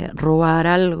robar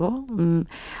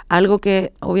algo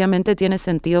que obviamente tiene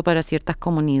sentido para ciertas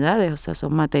comunidades. O sea,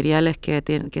 son materiales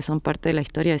que son parte de la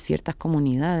historia de ciertas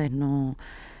comunidades,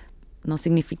 no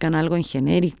significan algo en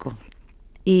genérico.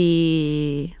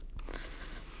 Y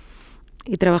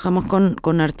trabajamos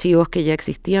con archivos que ya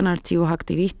existían, archivos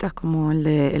activistas como el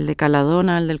de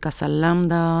Caladona, el del Casal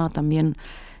Lambda, también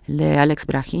el de Alex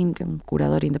Brahim, que es un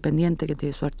curador independiente que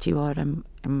tiene su archivo ahora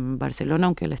en Barcelona,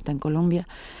 aunque él está en Colombia.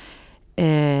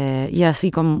 Y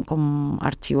así con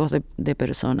archivos de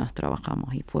personas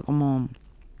trabajamos. Y fue como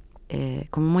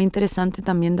muy interesante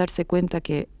también darse cuenta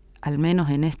que, al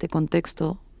menos en este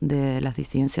contexto de las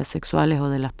disidencias sexuales o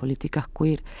de las políticas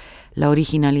queer, la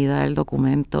originalidad del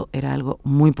documento era algo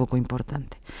muy poco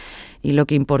importante. Y lo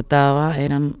que importaba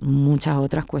eran muchas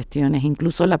otras cuestiones,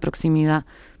 incluso la proximidad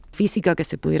física que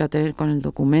se pudiera tener con el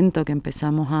documento, que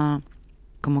empezamos a,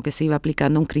 como que se iba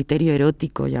aplicando un criterio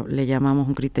erótico, ya le llamamos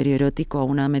un criterio erótico a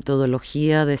una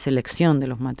metodología de selección de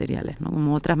los materiales, ¿no?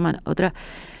 Como otras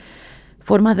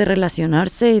formas de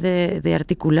relacionarse y de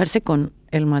articularse con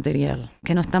el material,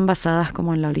 que no están basadas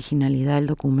como en la originalidad del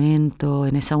documento,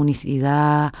 en esa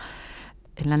unicidad,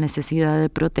 en la necesidad de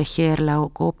proteger la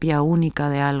copia única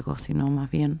de algo, sino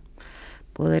más bien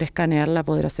poder escanearla,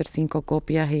 poder hacer 5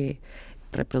 copias y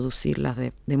reproducirlas,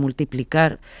 de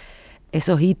multiplicar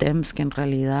esos ítems que en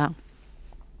realidad,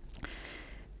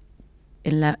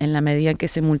 en la medida en que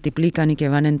se multiplican y que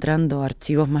van entrando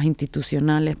archivos más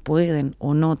institucionales, pueden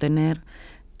o no tener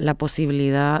la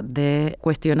posibilidad de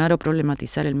cuestionar o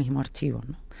problematizar el mismo archivo,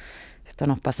 ¿no? Esto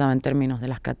nos pasaba en términos de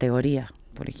las categorías.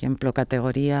 Por ejemplo,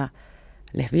 categoría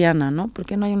lesbiana, ¿no? ¿Por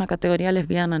qué no hay una categoría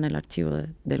lesbiana en el archivo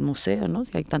del museo, ¿no?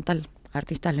 Si hay tantas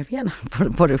artistas lesbianas,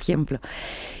 por ejemplo.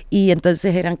 Y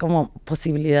entonces eran como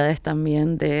posibilidades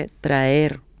también de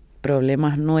traer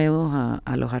problemas nuevos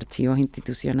a los archivos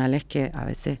institucionales, que a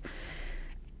veces,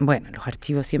 bueno, los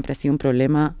archivos siempre ha sido un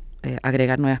problema,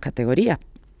 agregar nuevas categorías.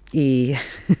 Y,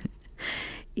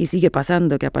 y sigue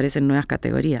pasando que aparecen nuevas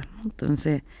categorías, ¿no?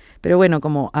 Entonces, pero bueno,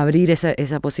 como abrir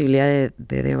esa posibilidad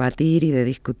de debatir y de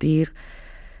discutir,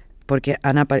 porque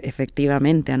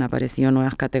efectivamente han aparecido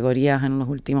nuevas categorías en los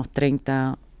últimos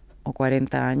 30 o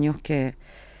 40 años que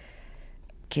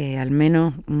al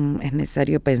menos es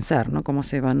necesario pensar, ¿no? Cómo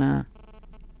se van a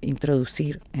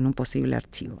introducir en un posible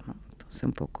archivo, ¿no? Entonces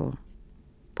un poco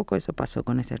eso pasó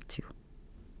con ese archivo.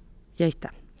 Y ahí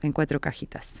está, en 4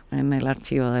 cajitas, en el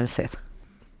archivo del CED.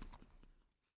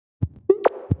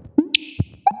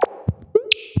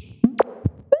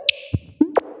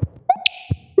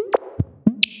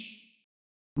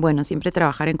 Bueno, siempre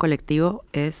trabajar en colectivo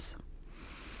es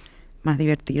más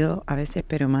divertido a veces,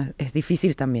 pero es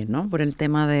difícil también, ¿no? Por el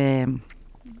tema de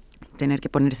tener que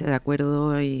ponerse de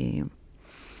acuerdo y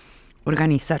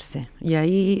organizarse. Y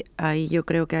ahí yo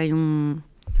creo que hay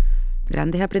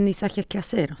grandes aprendizajes que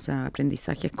hacer, o sea,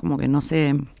 aprendizajes como que no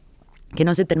se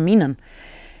terminan,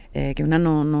 que una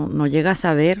no llega a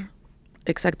saber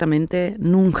exactamente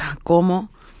nunca cómo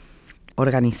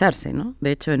organizarse, ¿no?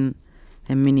 De hecho, en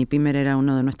Mini Pimer era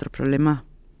uno de nuestros problemas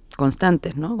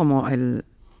constantes, ¿no? Como el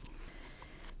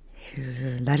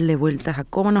darle vueltas a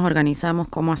cómo nos organizamos,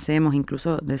 cómo hacemos.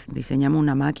 Incluso diseñamos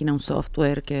una máquina, un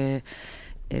software que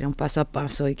era un paso a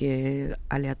paso y que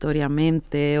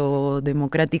aleatoriamente o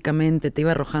democráticamente te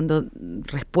iba arrojando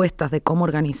respuestas de cómo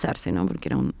organizarse, ¿no? Porque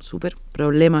era un súper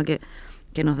problema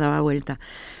que nos daba vuelta.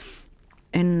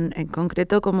 En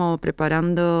concreto, como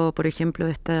preparando, por ejemplo,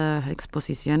 estas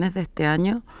exposiciones de este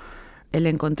año, el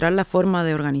encontrar la forma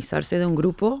de organizarse de un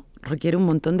grupo requiere un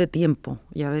montón de tiempo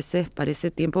y a veces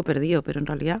parece tiempo perdido, pero en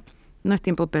realidad no es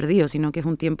tiempo perdido, sino que es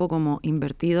un tiempo como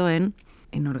invertido en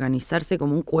organizarse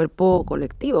como un cuerpo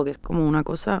colectivo, que es como una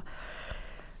cosa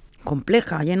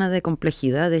compleja, llena de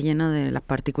complejidades, llena de las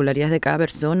particularidades de cada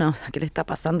persona, o sea, qué le está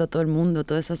pasando a todo el mundo.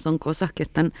 Todas esas son cosas que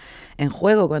están en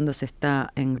juego cuando se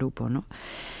está en grupo, ¿no?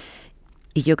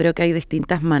 Y yo creo que hay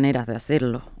distintas maneras de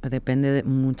hacerlo, depende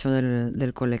mucho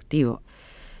del colectivo.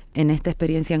 En esta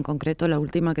experiencia en concreto, la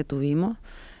última que tuvimos,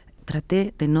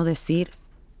 traté de no decir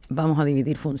vamos a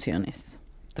dividir funciones.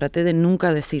 Traté de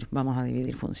nunca decir vamos a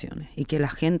dividir funciones y que la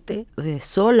gente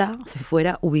sola se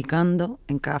fuera ubicando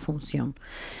en cada función.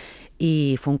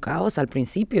 Y fue un caos al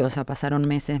principio, o sea, pasaron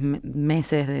meses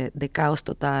de caos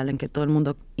total, en que todo el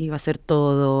mundo iba a hacer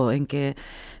todo, en que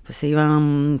pues, se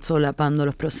iban solapando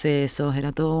los procesos,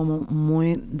 era todo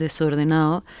muy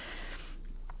desordenado.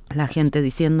 La gente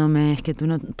diciéndome, es que tú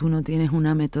no tienes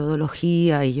una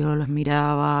metodología, y yo los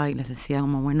miraba y les decía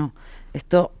como, bueno,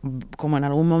 esto como en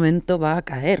algún momento va a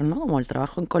caer, ¿no? Como el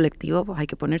trabajo en colectivo, pues hay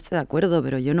que ponerse de acuerdo,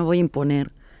 pero yo no voy a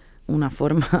imponer una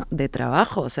forma de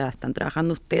trabajo, o sea, están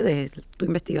trabajando ustedes, tu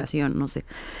investigación, no sé.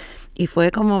 Y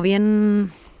fue como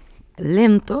bien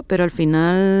lento, pero al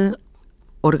final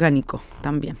orgánico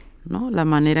también, ¿no? La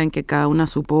manera en que cada una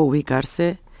supo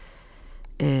ubicarse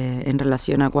en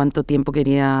relación a cuánto tiempo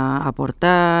quería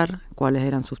aportar, cuáles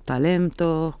eran sus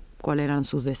talentos, cuáles eran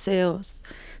sus deseos,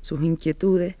 sus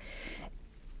inquietudes.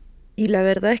 Y la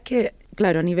verdad es que,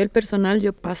 claro, a nivel personal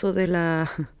yo paso de la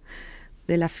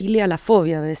filia a la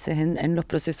fobia a veces en los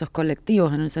procesos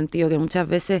colectivos, en el sentido que muchas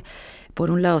veces, por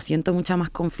un lado, siento mucha más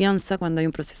confianza cuando hay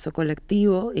un proceso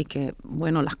colectivo y que,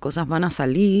 bueno, las cosas van a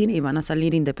salir y van a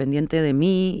salir independiente de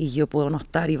mí y yo puedo no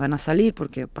estar y van a salir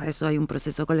porque para eso hay un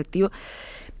proceso colectivo.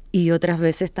 Y otras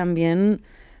veces también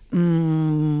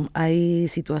hay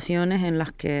situaciones en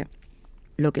las que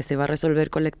lo que se va a resolver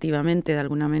colectivamente, de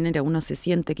alguna manera, uno se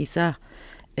siente quizás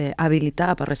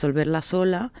habilitada para resolverla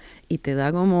sola y te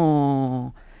da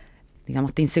como,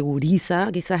 digamos, te inseguriza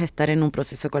quizás estar en un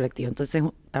proceso colectivo. Entonces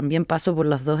también paso por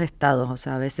los dos estados, o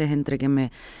sea, a veces entre que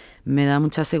me da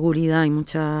mucha seguridad y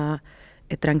mucha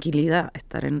tranquilidad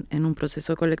estar en un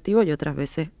proceso colectivo y otras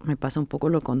veces me pasa un poco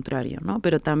lo contrario, ¿no?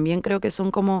 Pero también creo que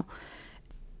son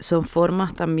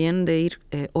formas también de ir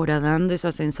horadando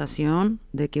esa sensación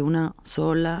de que una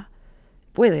sola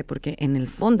puede, porque en el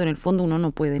fondo uno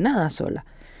no puede nada sola,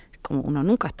 es como uno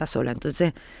nunca está sola.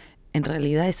 Entonces, en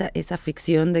realidad esa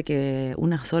ficción de que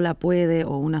una sola puede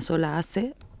o una sola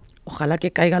hace, ojalá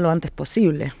que caiga lo antes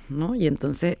posible, ¿no? Y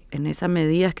entonces en esas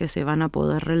medidas que se van a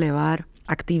poder relevar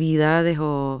actividades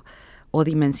o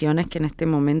dimensiones que en este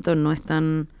momento no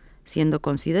están siendo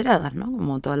consideradas, ¿no?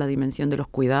 Como toda la dimensión de los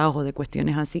cuidados o de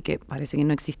cuestiones así que parece que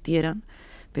no existieran,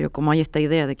 pero como hay esta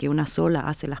idea de que una sola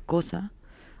hace las cosas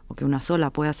o que una sola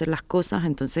puede hacer las cosas,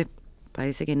 entonces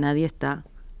parece que nadie está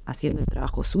haciendo el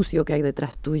trabajo sucio que hay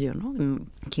detrás tuyo, ¿no?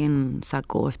 ¿Quién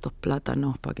sacó estos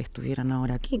plátanos para que estuvieran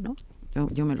ahora aquí, ¿no?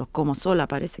 Yo me los como sola,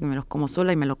 parece que me los como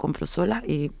sola y me los compro sola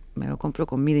y me los compro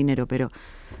con mi dinero, pero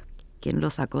 ¿quién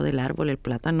lo sacó del árbol, el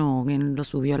plátano? ¿Quién lo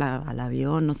subió al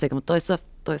avión? No sé, como todas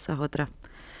esas otras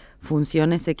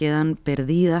funciones se quedan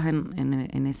perdidas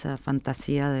en esa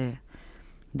fantasía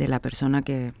de la persona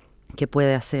que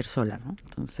puede hacer sola, ¿no?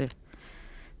 Entonces,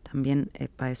 también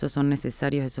para eso son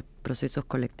necesarios esos procesos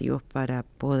colectivos para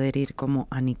poder ir como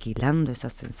aniquilando esa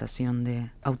sensación de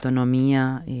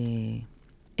autonomía e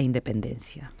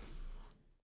independencia.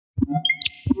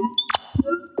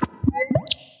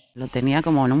 Lo tenía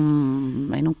como en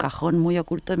un cajón muy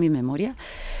oculto en mi memoria,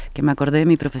 que me acordé de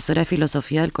mi profesora de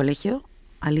filosofía del colegio,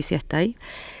 Lucía Egaña.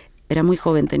 Era muy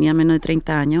joven, tenía menos de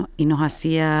 30 años y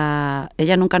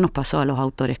ella nunca nos pasó a los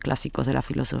autores clásicos de la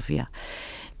filosofía.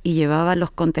 Y llevaba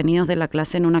los contenidos de la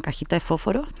clase en una cajita de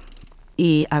fósforo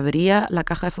y abría la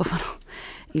caja de fósforo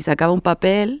y sacaba un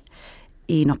papel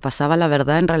y nos pasaba la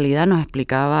verdad, en realidad nos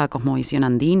explicaba cosmovisión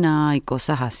andina y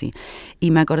cosas así.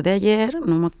 Y me acordé ayer,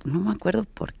 no me acuerdo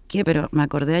por qué, pero me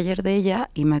acordé ayer de ella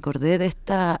y me acordé de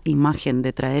esta imagen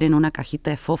de traer en una cajita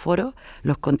de fósforo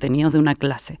los contenidos de una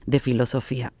clase de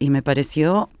filosofía. Y me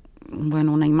pareció,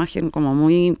 bueno, una imagen como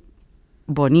muy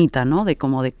bonita, ¿no? De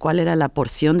cuál era la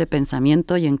porción de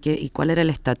pensamiento y cuál era el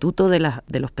estatuto de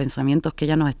los pensamientos que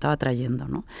ella nos estaba trayendo,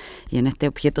 ¿no? Y en este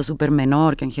objeto súper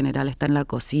menor que en general está en la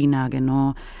cocina, que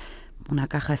no una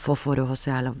caja de fósforos, o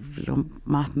sea, lo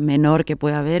más menor que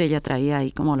puede haber, ella traía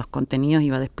ahí como los contenidos,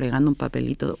 iba desplegando un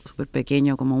papelito súper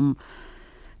pequeño, como un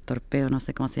torpedo, no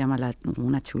sé cómo se llama,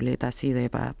 una chuleta así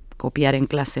para copiar en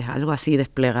clases, algo así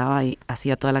desplegaba y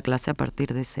hacía toda la clase a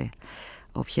partir de ese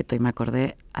objeto. Y me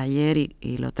acordé ayer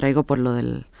y lo traigo por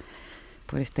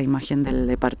esta imagen del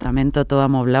departamento todo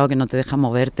amoblado que no te deja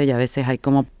moverte y a veces hay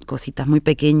como cositas muy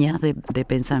pequeñas de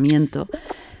pensamiento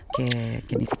que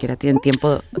ni siquiera tienen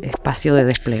espacio de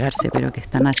desplegarse, pero que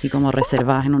están así como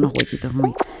reservadas en unos huequitos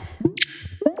muy,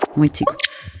 muy chicos.